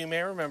many of you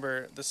may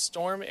remember the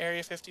Storm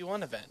Area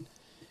 51 event.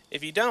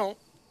 If you don't,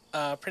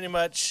 pretty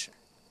much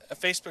a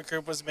Facebook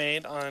group was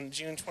made on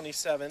June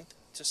 27th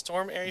to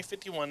storm Area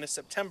 51 this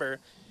September,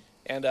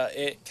 and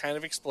it kind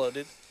of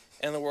exploded.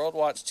 and the World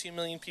Watch, 2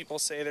 million people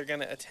say they're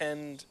going to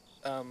attend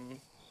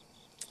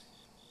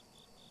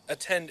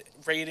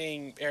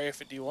raiding Area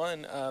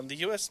 51. The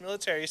U.S.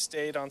 military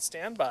stayed on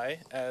standby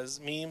as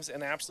memes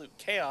and absolute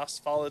chaos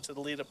followed to the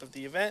lead-up of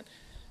the event.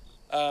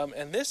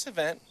 And this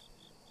event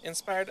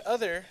inspired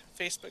other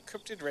Facebook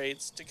cryptid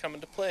raids to come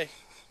into play.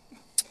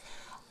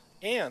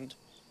 And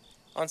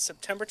on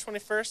September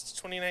 21st,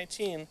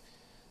 2019,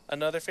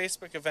 another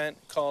Facebook event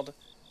called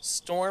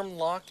Storm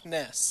Loch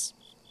Ness,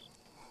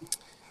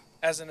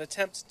 as an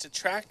attempt to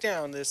track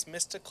down this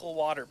mystical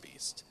water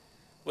beast,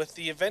 with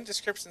the event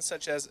descriptions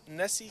such as,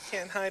 "Nessie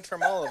can't hide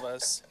from all of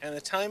us, and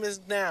the time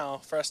is now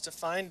for us to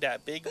find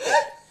that big boy."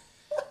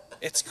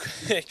 It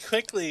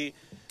quickly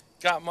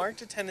got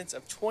marked attendance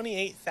of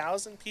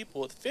 28,000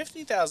 people, with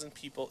 50,000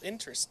 people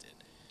interested.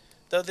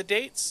 Though the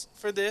dates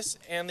for this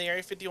and the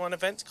Area 51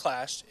 event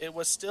clashed, it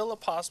was still a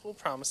possible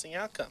promising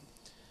outcome.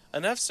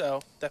 Enough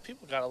so that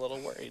people got a little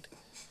worried.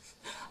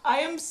 I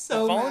am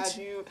so mad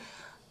you...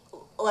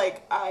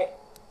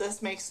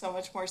 This makes so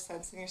much more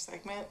sense in your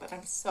segment, but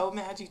I'm so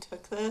mad you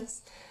took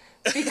this.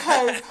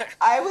 Because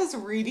I was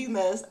reading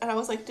this, and I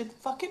was like, did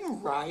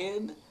fucking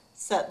Ryan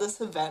set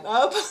this event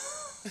up?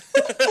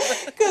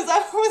 Because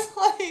I was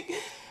like...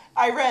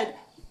 I read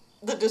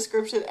the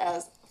description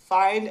as,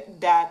 "Find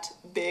that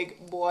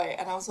big boy,"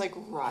 and I was like,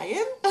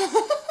 Ryan?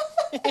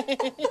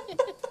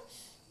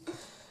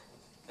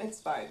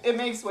 It's fine. It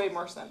makes way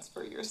more sense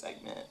for your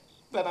segment,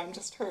 but I'm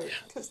just hurt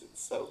because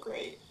it's so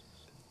great.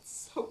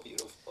 It's so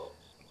beautiful.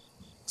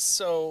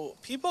 So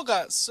people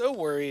got so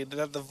worried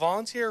that the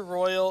Volunteer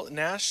Royal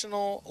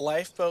National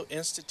Lifeboat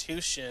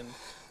Institution,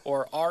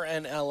 or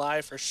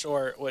RNLI for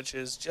short, which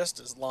is just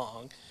as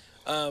long,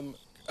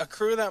 a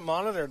crew that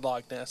monitored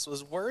Loch Ness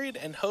was worried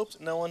and hoped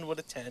no one would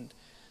attend.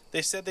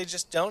 They said they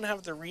just don't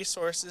have the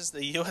resources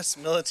the U.S.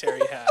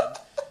 military had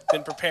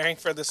been preparing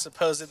for the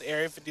supposed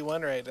Area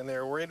 51 raid, and they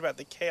were worried about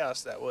the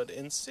chaos that would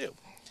ensue.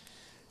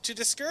 To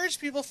discourage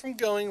people from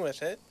going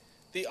with it,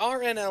 the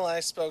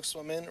RNLI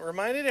spokeswoman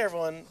reminded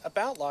everyone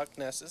about Loch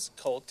Ness's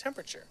cold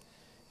temperature,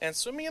 and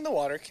swimming in the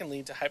water can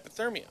lead to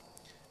hypothermia.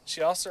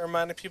 She also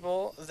reminded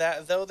people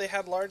that though they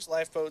had large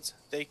lifeboats,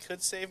 they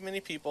could save many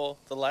people.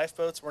 The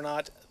lifeboats were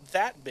not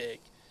that big,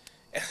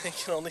 and they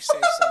can only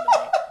save so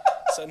many.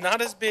 So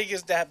not as big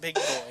as that big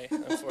boy,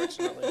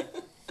 unfortunately.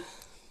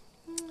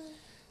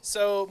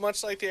 So,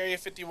 much like the Area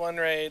 51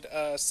 raid,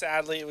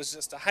 sadly it was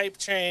just a hype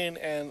train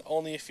and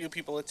only a few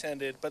people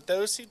attended. But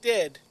those who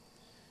did,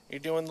 you're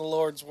doing the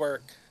Lord's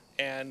work.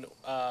 And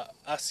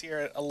us here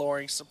at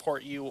Alluring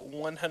support you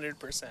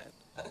 100%.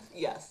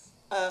 Yes,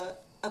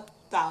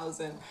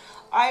 1,000.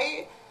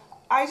 I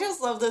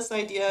just love this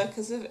idea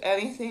because if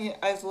anything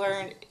I've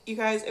learned, you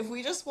guys, if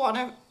we just want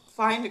to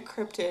find a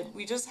cryptid,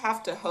 we just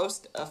have to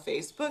host a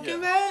Facebook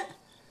event,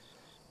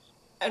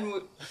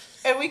 and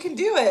we can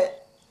do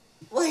it.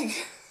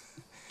 Like,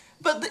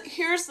 but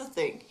here's the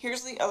thing.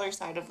 Here's the other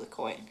side of the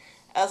coin.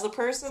 As a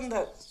person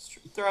that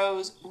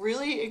throws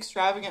really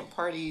extravagant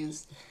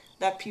parties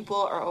that people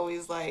are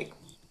always like,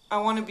 I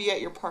want to be at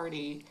your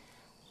party,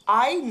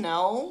 I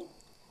know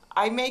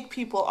I make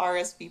people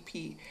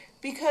RSVP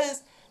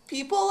because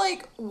people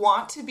like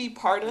want to be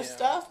part of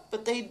stuff,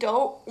 but they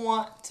don't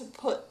want to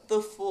put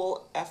the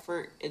full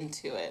effort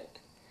into it.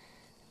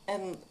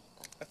 And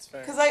that's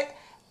fair. Because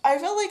I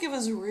felt like it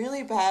was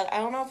really bad. I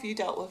don't know if you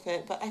dealt with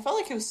it, but I felt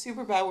like it was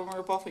super bad when we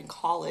were both in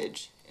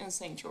college in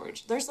St.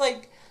 George. There's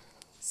like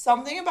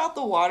something about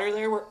the water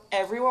there where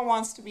everyone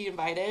wants to be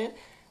invited,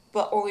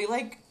 but only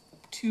like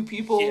 2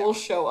 people will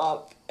show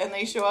up, and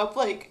they show up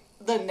like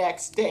the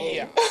next day.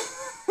 Yeah.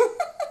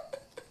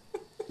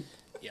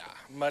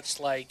 Much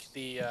like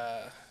the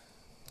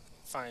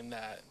Find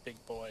That Big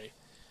Boy.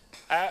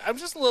 I'm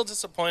just a little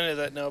disappointed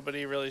that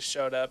nobody really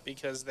showed up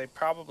because they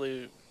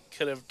probably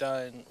could have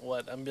done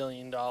what $1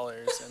 million in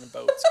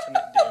boats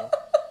couldn't do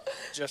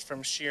just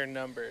from sheer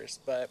numbers.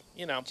 But,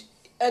 you know,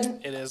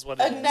 it is what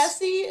it is. A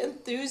Nessie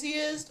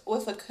enthusiast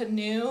with a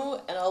canoe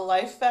and a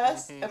life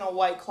vest and a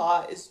White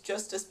Claw is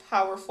just as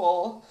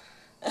powerful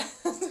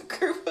as a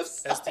group of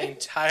science. As the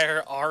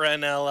entire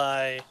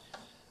RNLI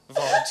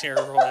Volunteer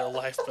Royal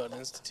Lifeboat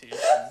Institution.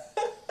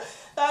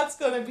 That's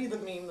going to be the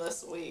meme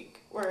this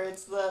week, where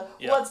it's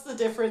what's the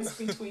difference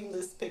between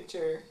this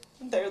picture?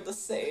 They're the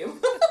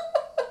same.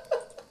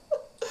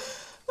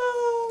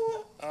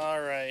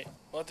 All right.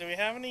 Well, do we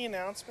have any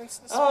announcements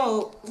this week?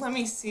 Oh, let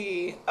me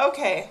see.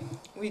 Okay,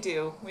 we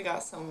do. We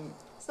got some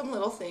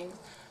little things.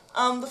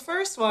 The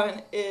first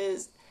one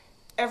is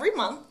every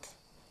month.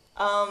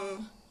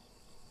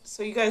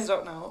 So you guys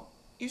don't know,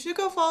 you should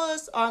go follow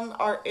us on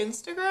our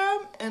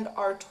Instagram and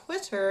our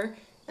Twitter,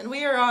 and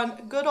we are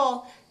on good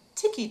old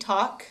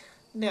TikTok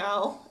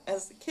now,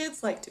 as the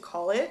kids like to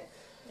call it,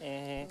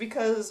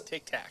 because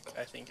Tic-tac,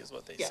 I think, is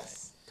what they say.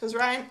 Yes, because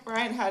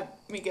Ryan had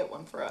me get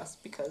one for us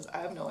because I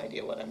have no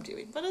idea what I'm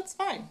doing, but it's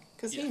fine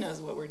because he knows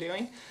what we're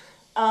doing.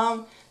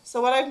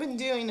 So what I've been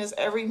doing is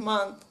every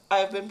month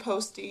I've been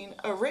posting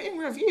a written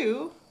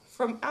review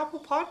from Apple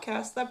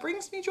Podcasts that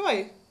brings me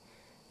joy.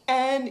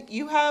 And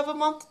you have a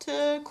month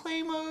to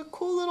claim a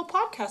cool little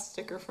podcast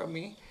sticker from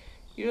me.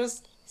 You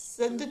just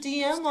send a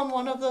DM on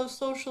one of those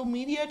social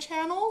media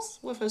channels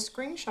with a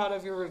screenshot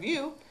of your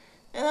review,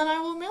 and then I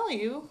will mail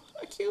you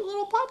a cute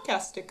little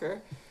podcast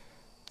sticker.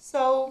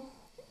 So,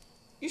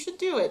 you should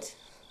do it.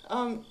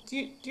 Do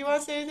you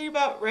want to say anything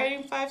about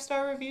writing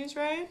 5-star reviews,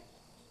 Ryan?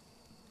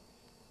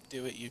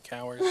 Do it, you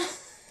coward.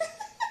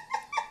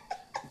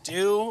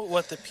 Do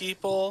what the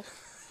people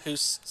who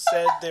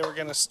said they were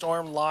going to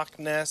storm Loch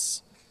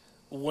Ness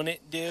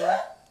wouldn't do,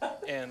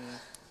 and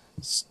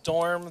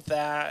storm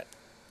that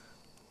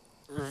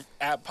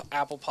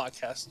Apple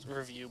Podcast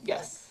review board.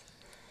 Yes.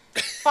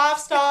 5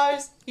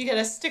 stars, you get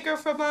a sticker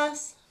from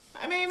us.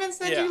 I may even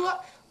send you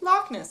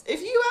Loch Ness.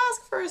 If you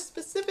ask for a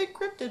specific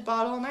cryptid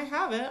bottle and I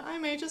have it, I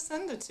may just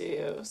send it to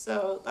you.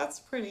 So that's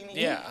pretty neat.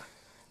 Yeah.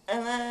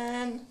 And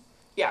then,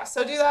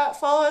 so do that.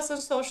 Follow us on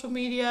social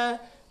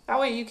media. That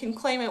way you can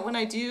claim it when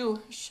I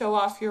do show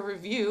off your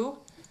review.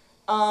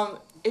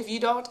 If you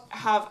don't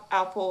have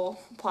Apple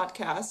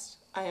Podcast,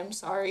 I am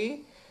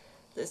sorry.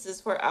 This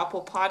is for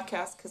Apple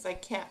Podcasts because I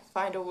can't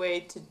find a way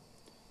to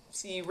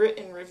see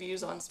written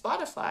reviews on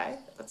Spotify.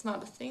 That's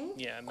not a thing.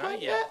 Yeah, not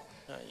yet.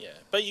 Not yet.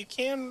 But you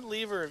can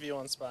leave a review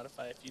on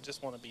Spotify if you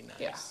just want to be nice.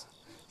 Yeah.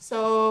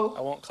 So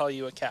I won't call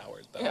you a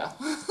coward, though. Yeah.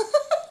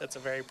 That's a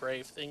very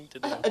brave thing to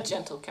do. A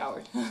gentle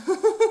coward.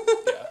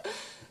 Yeah.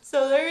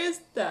 So there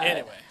is that.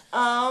 Anyway.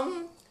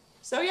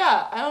 So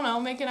yeah, I don't know,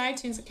 make an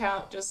iTunes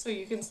account just so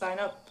you can sign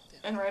up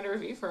and write a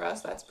review for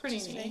us. That's pretty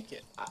neat. Make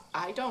it.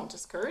 I don't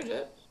discourage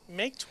it.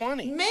 Make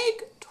 20.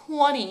 Make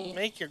 20.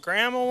 Make your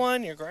grandma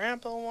one, your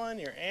grandpa one,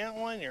 your aunt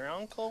one, your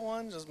uncle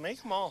one. Just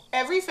make them all.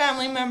 Every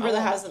family member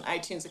that has an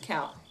iTunes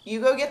account,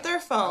 you go get their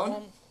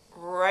phone,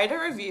 write a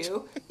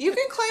review. You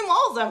can claim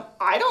all of them.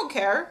 I don't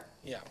care.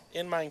 Yeah,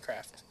 in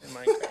Minecraft.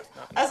 Not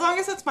as long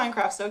as it's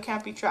Minecraft, so it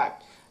can't be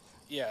tracked.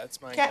 Yeah, it's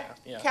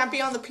Minecraft. Can't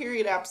be on the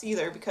period apps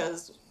either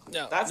because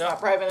that's no. not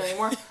private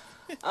anymore.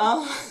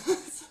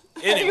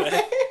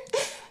 Anyway.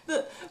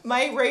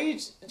 My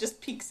rage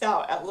just peaks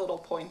out at little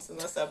points in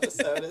this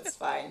episode. It's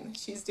fine.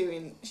 She's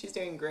doing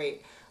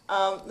great.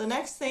 The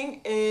next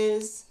thing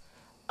is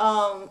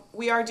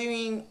we are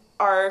doing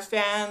our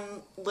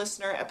fan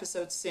listener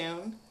episode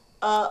soon.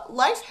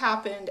 Life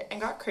happened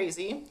and got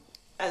crazy,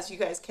 as you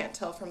guys can't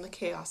tell from the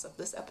chaos of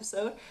this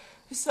episode.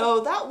 So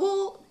that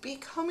will be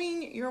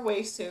coming your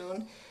way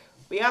soon.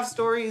 We have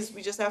stories.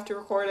 We just have to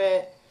record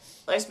it.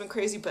 Life's been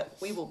crazy, but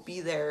we will be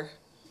there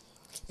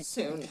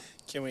soon.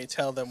 Can we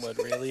tell them what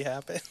really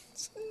happened?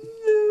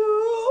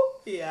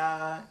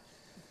 Yeah.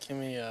 Can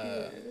we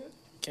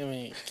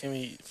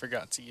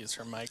forgot to use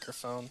her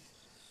microphone,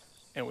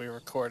 and we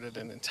recorded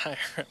an entire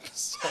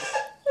episode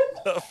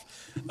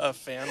of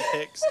fan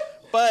pics.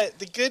 But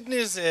the good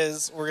news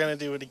is we're gonna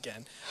do it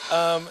again.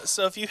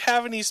 So if you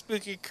have any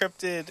spooky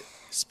cryptid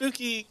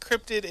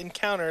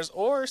encounters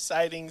or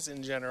sightings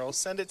in general,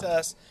 send it to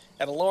us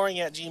at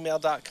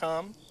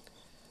alluring@gmail.com.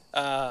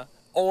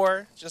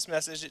 Or just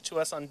message it to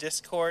us on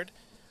Discord.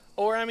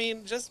 Or,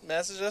 just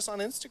message us on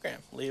Instagram.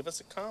 Leave us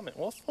a comment.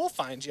 We'll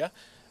find you.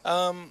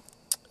 But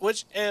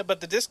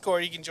the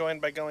Discord you can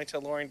join by going to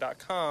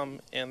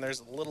alluring.com, and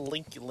there's a little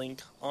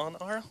link on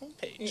our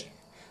homepage.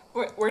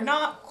 Yeah. We're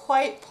not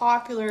quite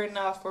popular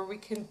enough where we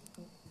can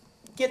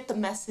get the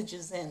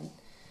messages in.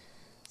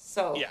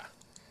 So yeah,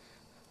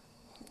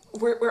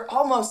 we're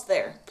almost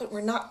there, but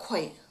we're not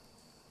quite.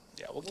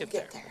 Yeah, we'll get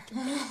there.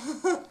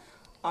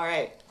 All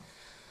right.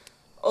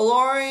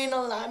 Alluring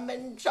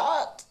lemon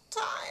shot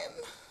time.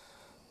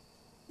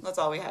 That's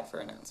all we had for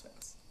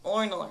announcements.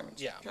 Alluring lemon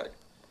shot.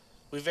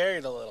 We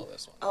varied a little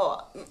this one.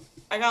 Oh,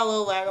 I got a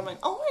little lag on my...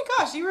 Oh my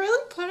gosh, you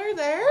really put her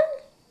there?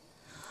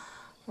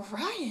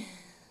 Ryan.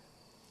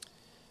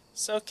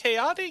 So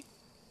chaotic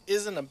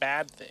isn't a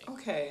bad thing.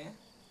 Okay.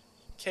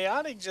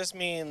 Chaotic just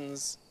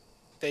means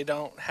they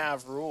don't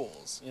have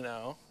rules,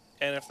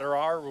 And if there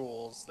are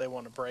rules, they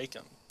want to break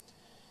them.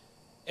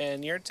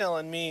 And you're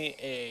telling me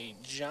a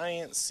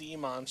giant sea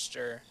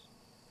monster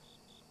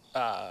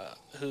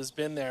who's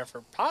been there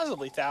for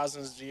possibly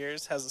thousands of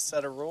years has a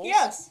set of rules?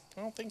 Yes.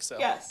 I don't think so.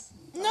 Yes.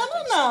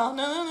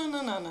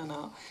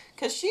 No.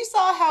 Because she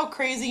saw how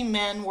crazy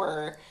men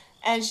were,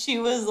 and she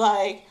was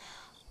like,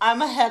 I'm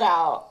going to head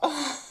out.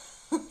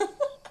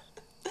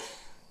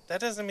 That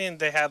doesn't mean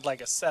they had like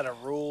a set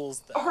of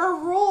rules, though. Her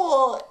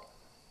rule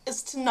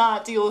is to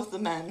not deal with the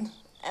men.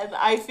 And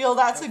I feel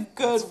that's a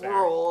good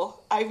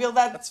rule. I feel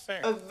that's fair.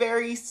 A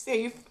very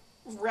safe,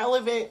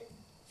 relevant,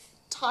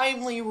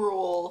 timely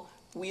rule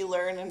we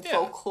learn in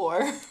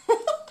folklore.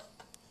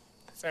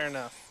 Fair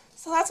enough.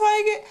 So that's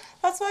why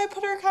I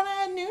put her kind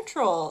of at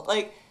neutral.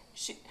 Like,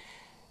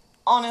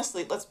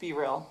 honestly, let's be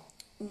real.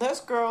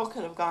 This girl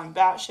could have gone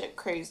batshit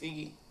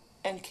crazy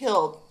and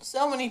killed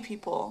so many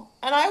people,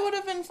 and I would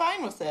have been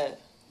fine with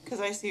it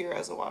because I see her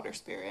as a water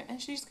spirit,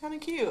 and she's kind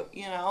of cute,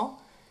 And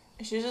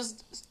she's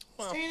just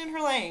staying in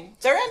her lane.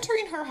 They're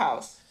entering her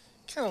house.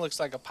 Kind of looks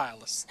like a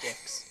pile of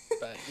sticks,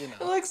 but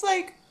It looks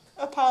like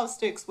a pile of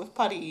sticks with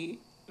putty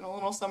and a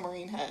little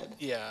submarine head.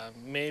 Yeah,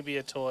 maybe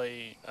a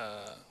toy.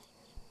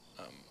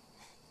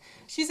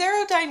 She's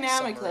aerodynamic,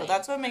 Submarine, though.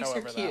 That's what makes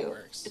her however cute. that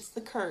works. It's the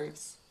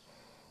curves.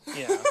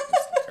 Yeah, it's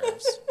the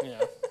curves.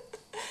 Yeah.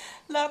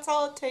 That's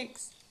all it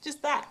takes.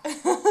 Just that.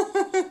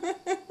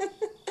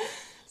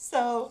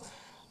 So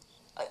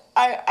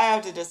I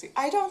have to disagree.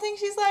 I don't think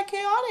she's that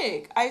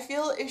chaotic. I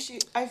feel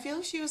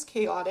if she was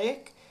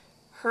chaotic,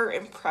 her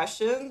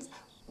impressions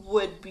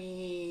would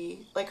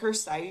be like her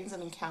sightings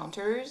and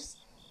encounters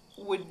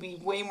would be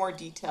way more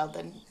detailed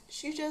than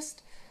she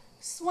just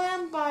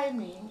swam by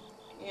me,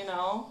 you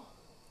know?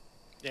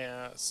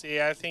 Yeah.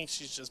 See, I think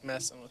she's just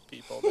messing with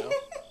people though.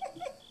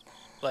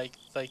 like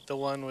the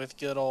one with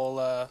good old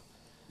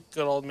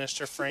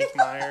Mr. Frank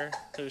Meyer,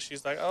 who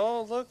she's like,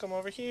 oh look, I'm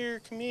over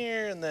here, come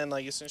here, and then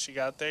like as soon as she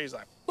got there, he's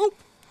like, boop,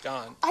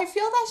 gone. I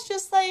feel that's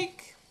just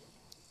like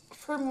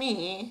for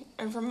me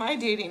and from my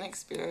dating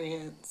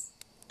experience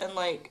and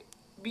like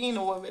being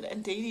a woman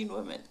and dating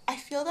women, I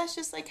feel that's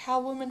just like how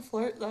women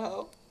flirt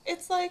though.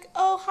 It's like,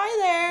 oh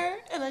hi there,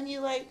 and then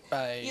you like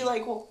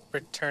well,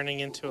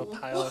 Returning into a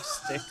pile of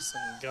sticks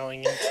and going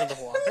into the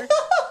water.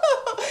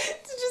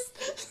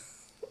 it's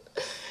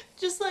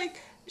just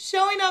like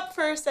showing up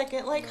for a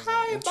second, like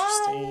hi,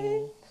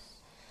 bye.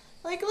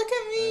 Like, look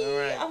at me.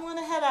 Right. I'm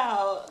gonna head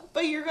out,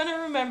 but you're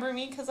gonna remember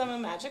me because I'm a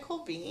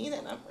magical being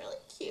and I'm really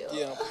cute.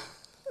 Yeah.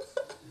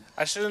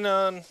 I should have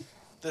known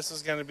this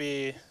was gonna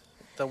be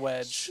the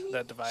wedge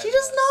that divided. She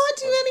does us. not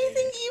do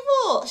anything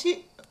evil.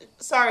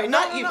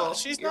 Not evil. No.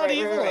 She's You're not right,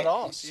 evil right. at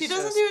all. She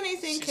doesn't do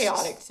anything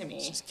chaotic to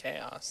me. She's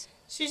chaos.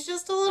 She's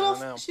just a little. I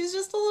don't know. She's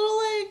just a little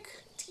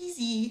like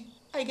teasy,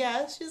 I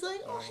guess. She's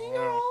like, oh hey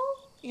girl,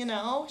 you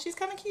know. She's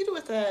kind of cute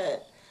with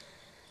it.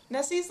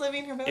 Nessie's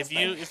living her best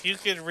life. If you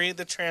could read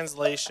the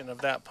translation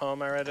of that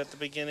poem I read at the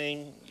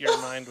beginning, your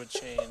mind would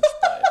change.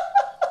 But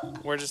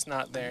we're just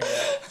not there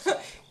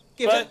yet.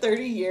 Give it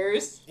 30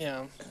 years.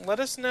 Yeah. Let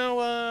us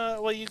know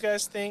what you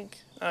guys think.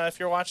 If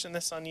you're watching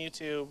this on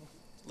YouTube,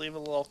 leave a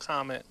little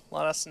comment.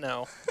 Let us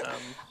know.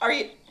 Are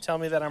you? Tell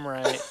me that I'm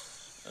right.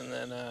 And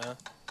then,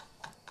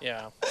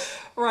 yeah.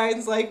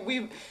 Ryan's like,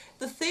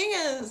 the thing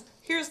is,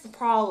 here's the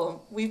problem.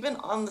 We've been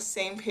on the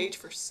same page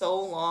for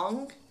so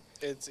long.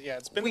 It's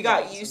been. We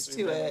got used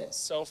to it.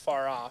 So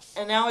far off.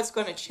 And now it's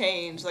going to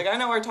change. Like, I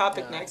know our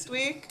topic next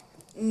week.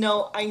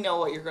 No, I know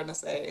what you're going to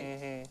say.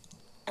 Mm-hmm.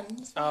 And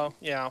it's fine. Oh,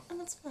 yeah.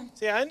 And it's fine.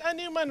 So, yeah, I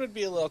knew mine would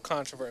be a little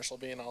controversial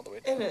being all the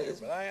way down It here,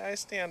 is. but I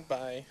stand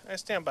by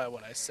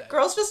what I said.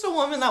 Girl's just a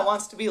woman that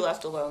wants to be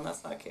left alone.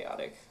 That's not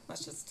chaotic.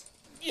 That's just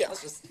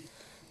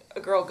a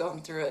girl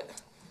going through it.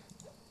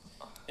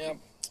 Yep.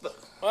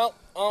 Well,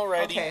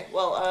 alrighty. Okay,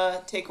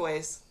 well,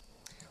 takeaways.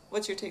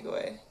 What's your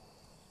takeaway?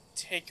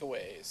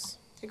 Takeaways.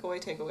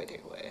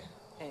 Takeaway.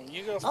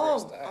 You go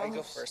first. I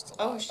go first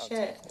a lot about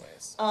shit.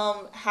 takeaways.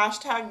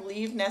 Hashtag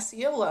leave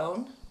Nessie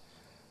alone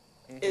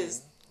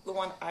is the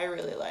one I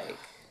really like.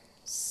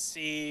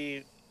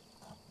 See,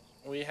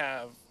 we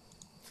had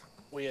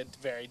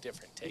very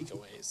different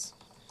takeaways.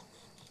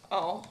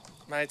 Oh.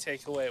 My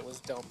takeaway was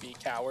don't be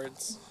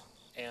cowards,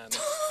 and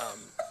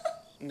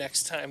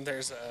next time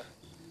there's a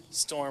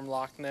Storm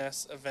Loch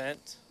Ness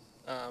event,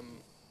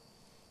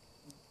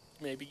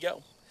 maybe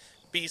go.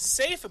 Be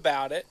safe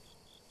about it,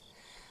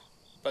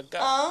 but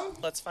go.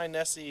 Let's find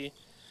Nessie.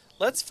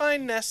 Let's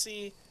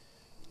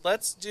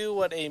do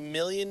what a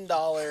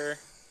 $1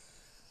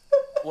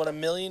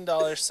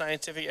 million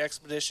scientific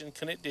expedition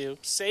couldn't do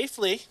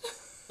safely.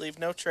 Leave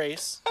no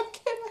trace. How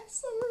can I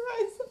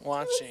summarize it?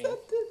 Watching.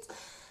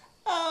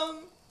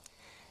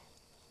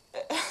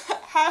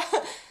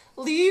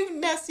 Leave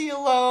Nessie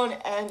alone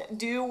and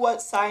do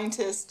what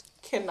scientists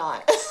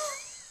cannot.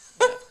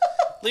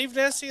 Leave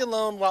Nessie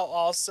alone while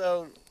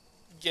also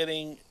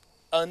getting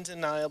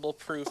undeniable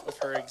proof of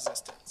her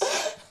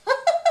existence.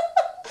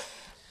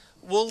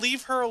 We'll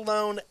leave her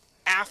alone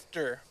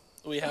after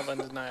we have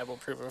undeniable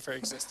proof of her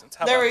existence.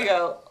 How there about we that?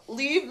 go.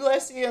 Leave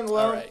Nessie alone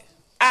All right.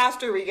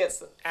 after we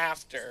get...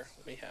 After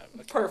we have...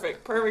 Okay.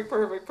 Perfect.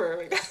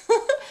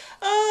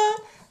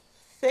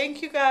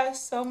 Thank you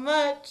guys so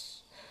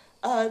much.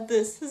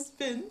 This has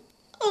been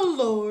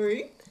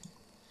alluring.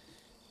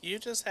 You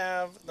just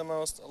have the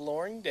most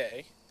alluring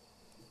day.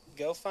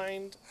 Go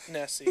find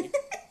Nessie.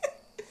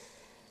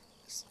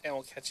 And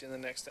we'll catch you in the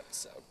next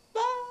episode.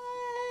 Bye.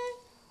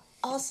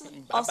 Also,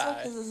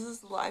 Bye-bye. because this is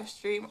the live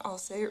stream, I'll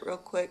say it real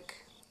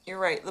quick. You're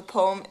right. The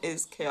poem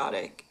is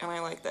chaotic, and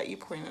I like that you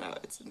pointed out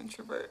it's an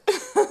introvert.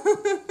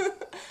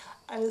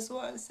 I just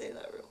want to say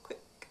that real quick.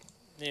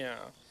 Yeah.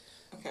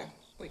 Okay.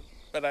 Wait.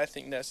 But I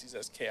think Nessie's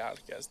as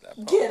chaotic as that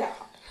poem. Get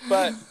out.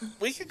 But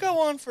we could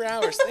go on for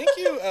hours. Thank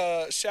you.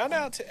 Shout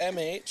out to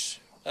MH.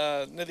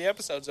 No, the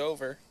episode's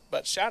over,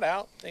 but shout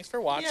out. Thanks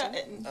for watching.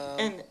 Yeah,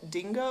 and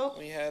Dingo.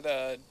 We had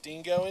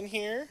Dingo in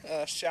here.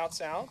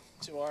 Shouts out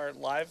to our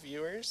live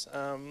viewers.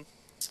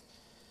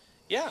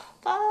 Yeah.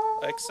 Bye.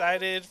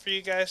 Excited for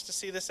you guys to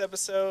see this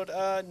episode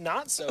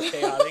not so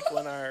chaotic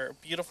when our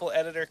beautiful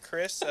editor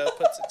Chris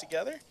puts it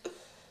together.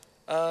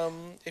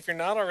 If you're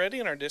not already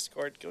in our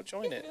Discord, go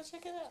join it. Go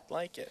check it out.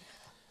 Like it.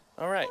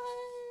 All right.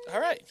 Bye.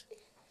 All right.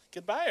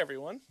 Goodbye,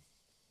 everyone.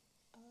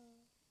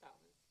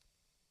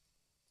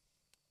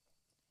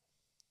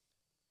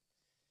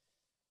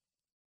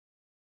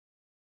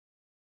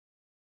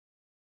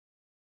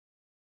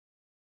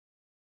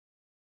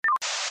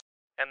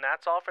 And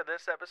that's all for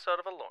this episode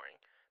of Alluring.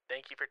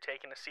 Thank you for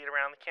taking a seat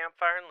around the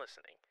campfire and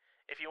listening.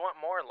 If you want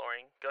more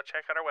Alluring, go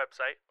check out our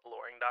website,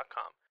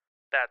 alluring.com.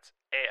 That's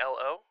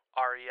ALOREING.com.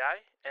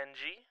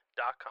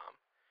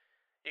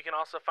 You can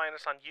also find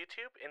us on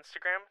YouTube,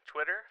 Instagram,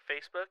 Twitter,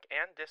 Facebook,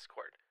 and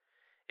Discord.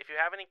 If you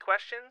have any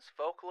questions,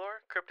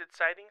 folklore, cryptid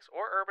sightings,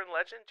 or urban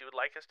legend you would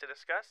like us to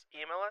discuss,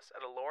 email us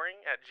at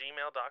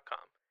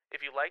alluring@gmail.com. If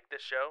you like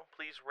this show,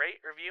 please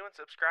rate, review, and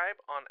subscribe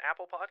on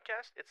Apple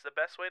Podcasts. It's the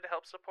best way to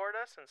help support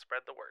us and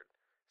spread the word.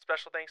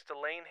 Special thanks to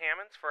Lane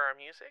Hammonds for our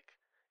music.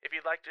 If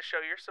you'd like to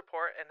show your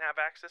support and have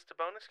access to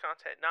bonus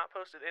content not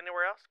posted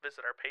anywhere else,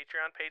 visit our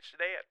Patreon page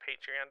today at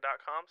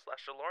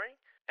patreon.com/alluring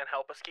and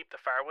help us keep the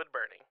firewood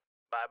burning.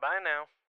 Bye-bye now.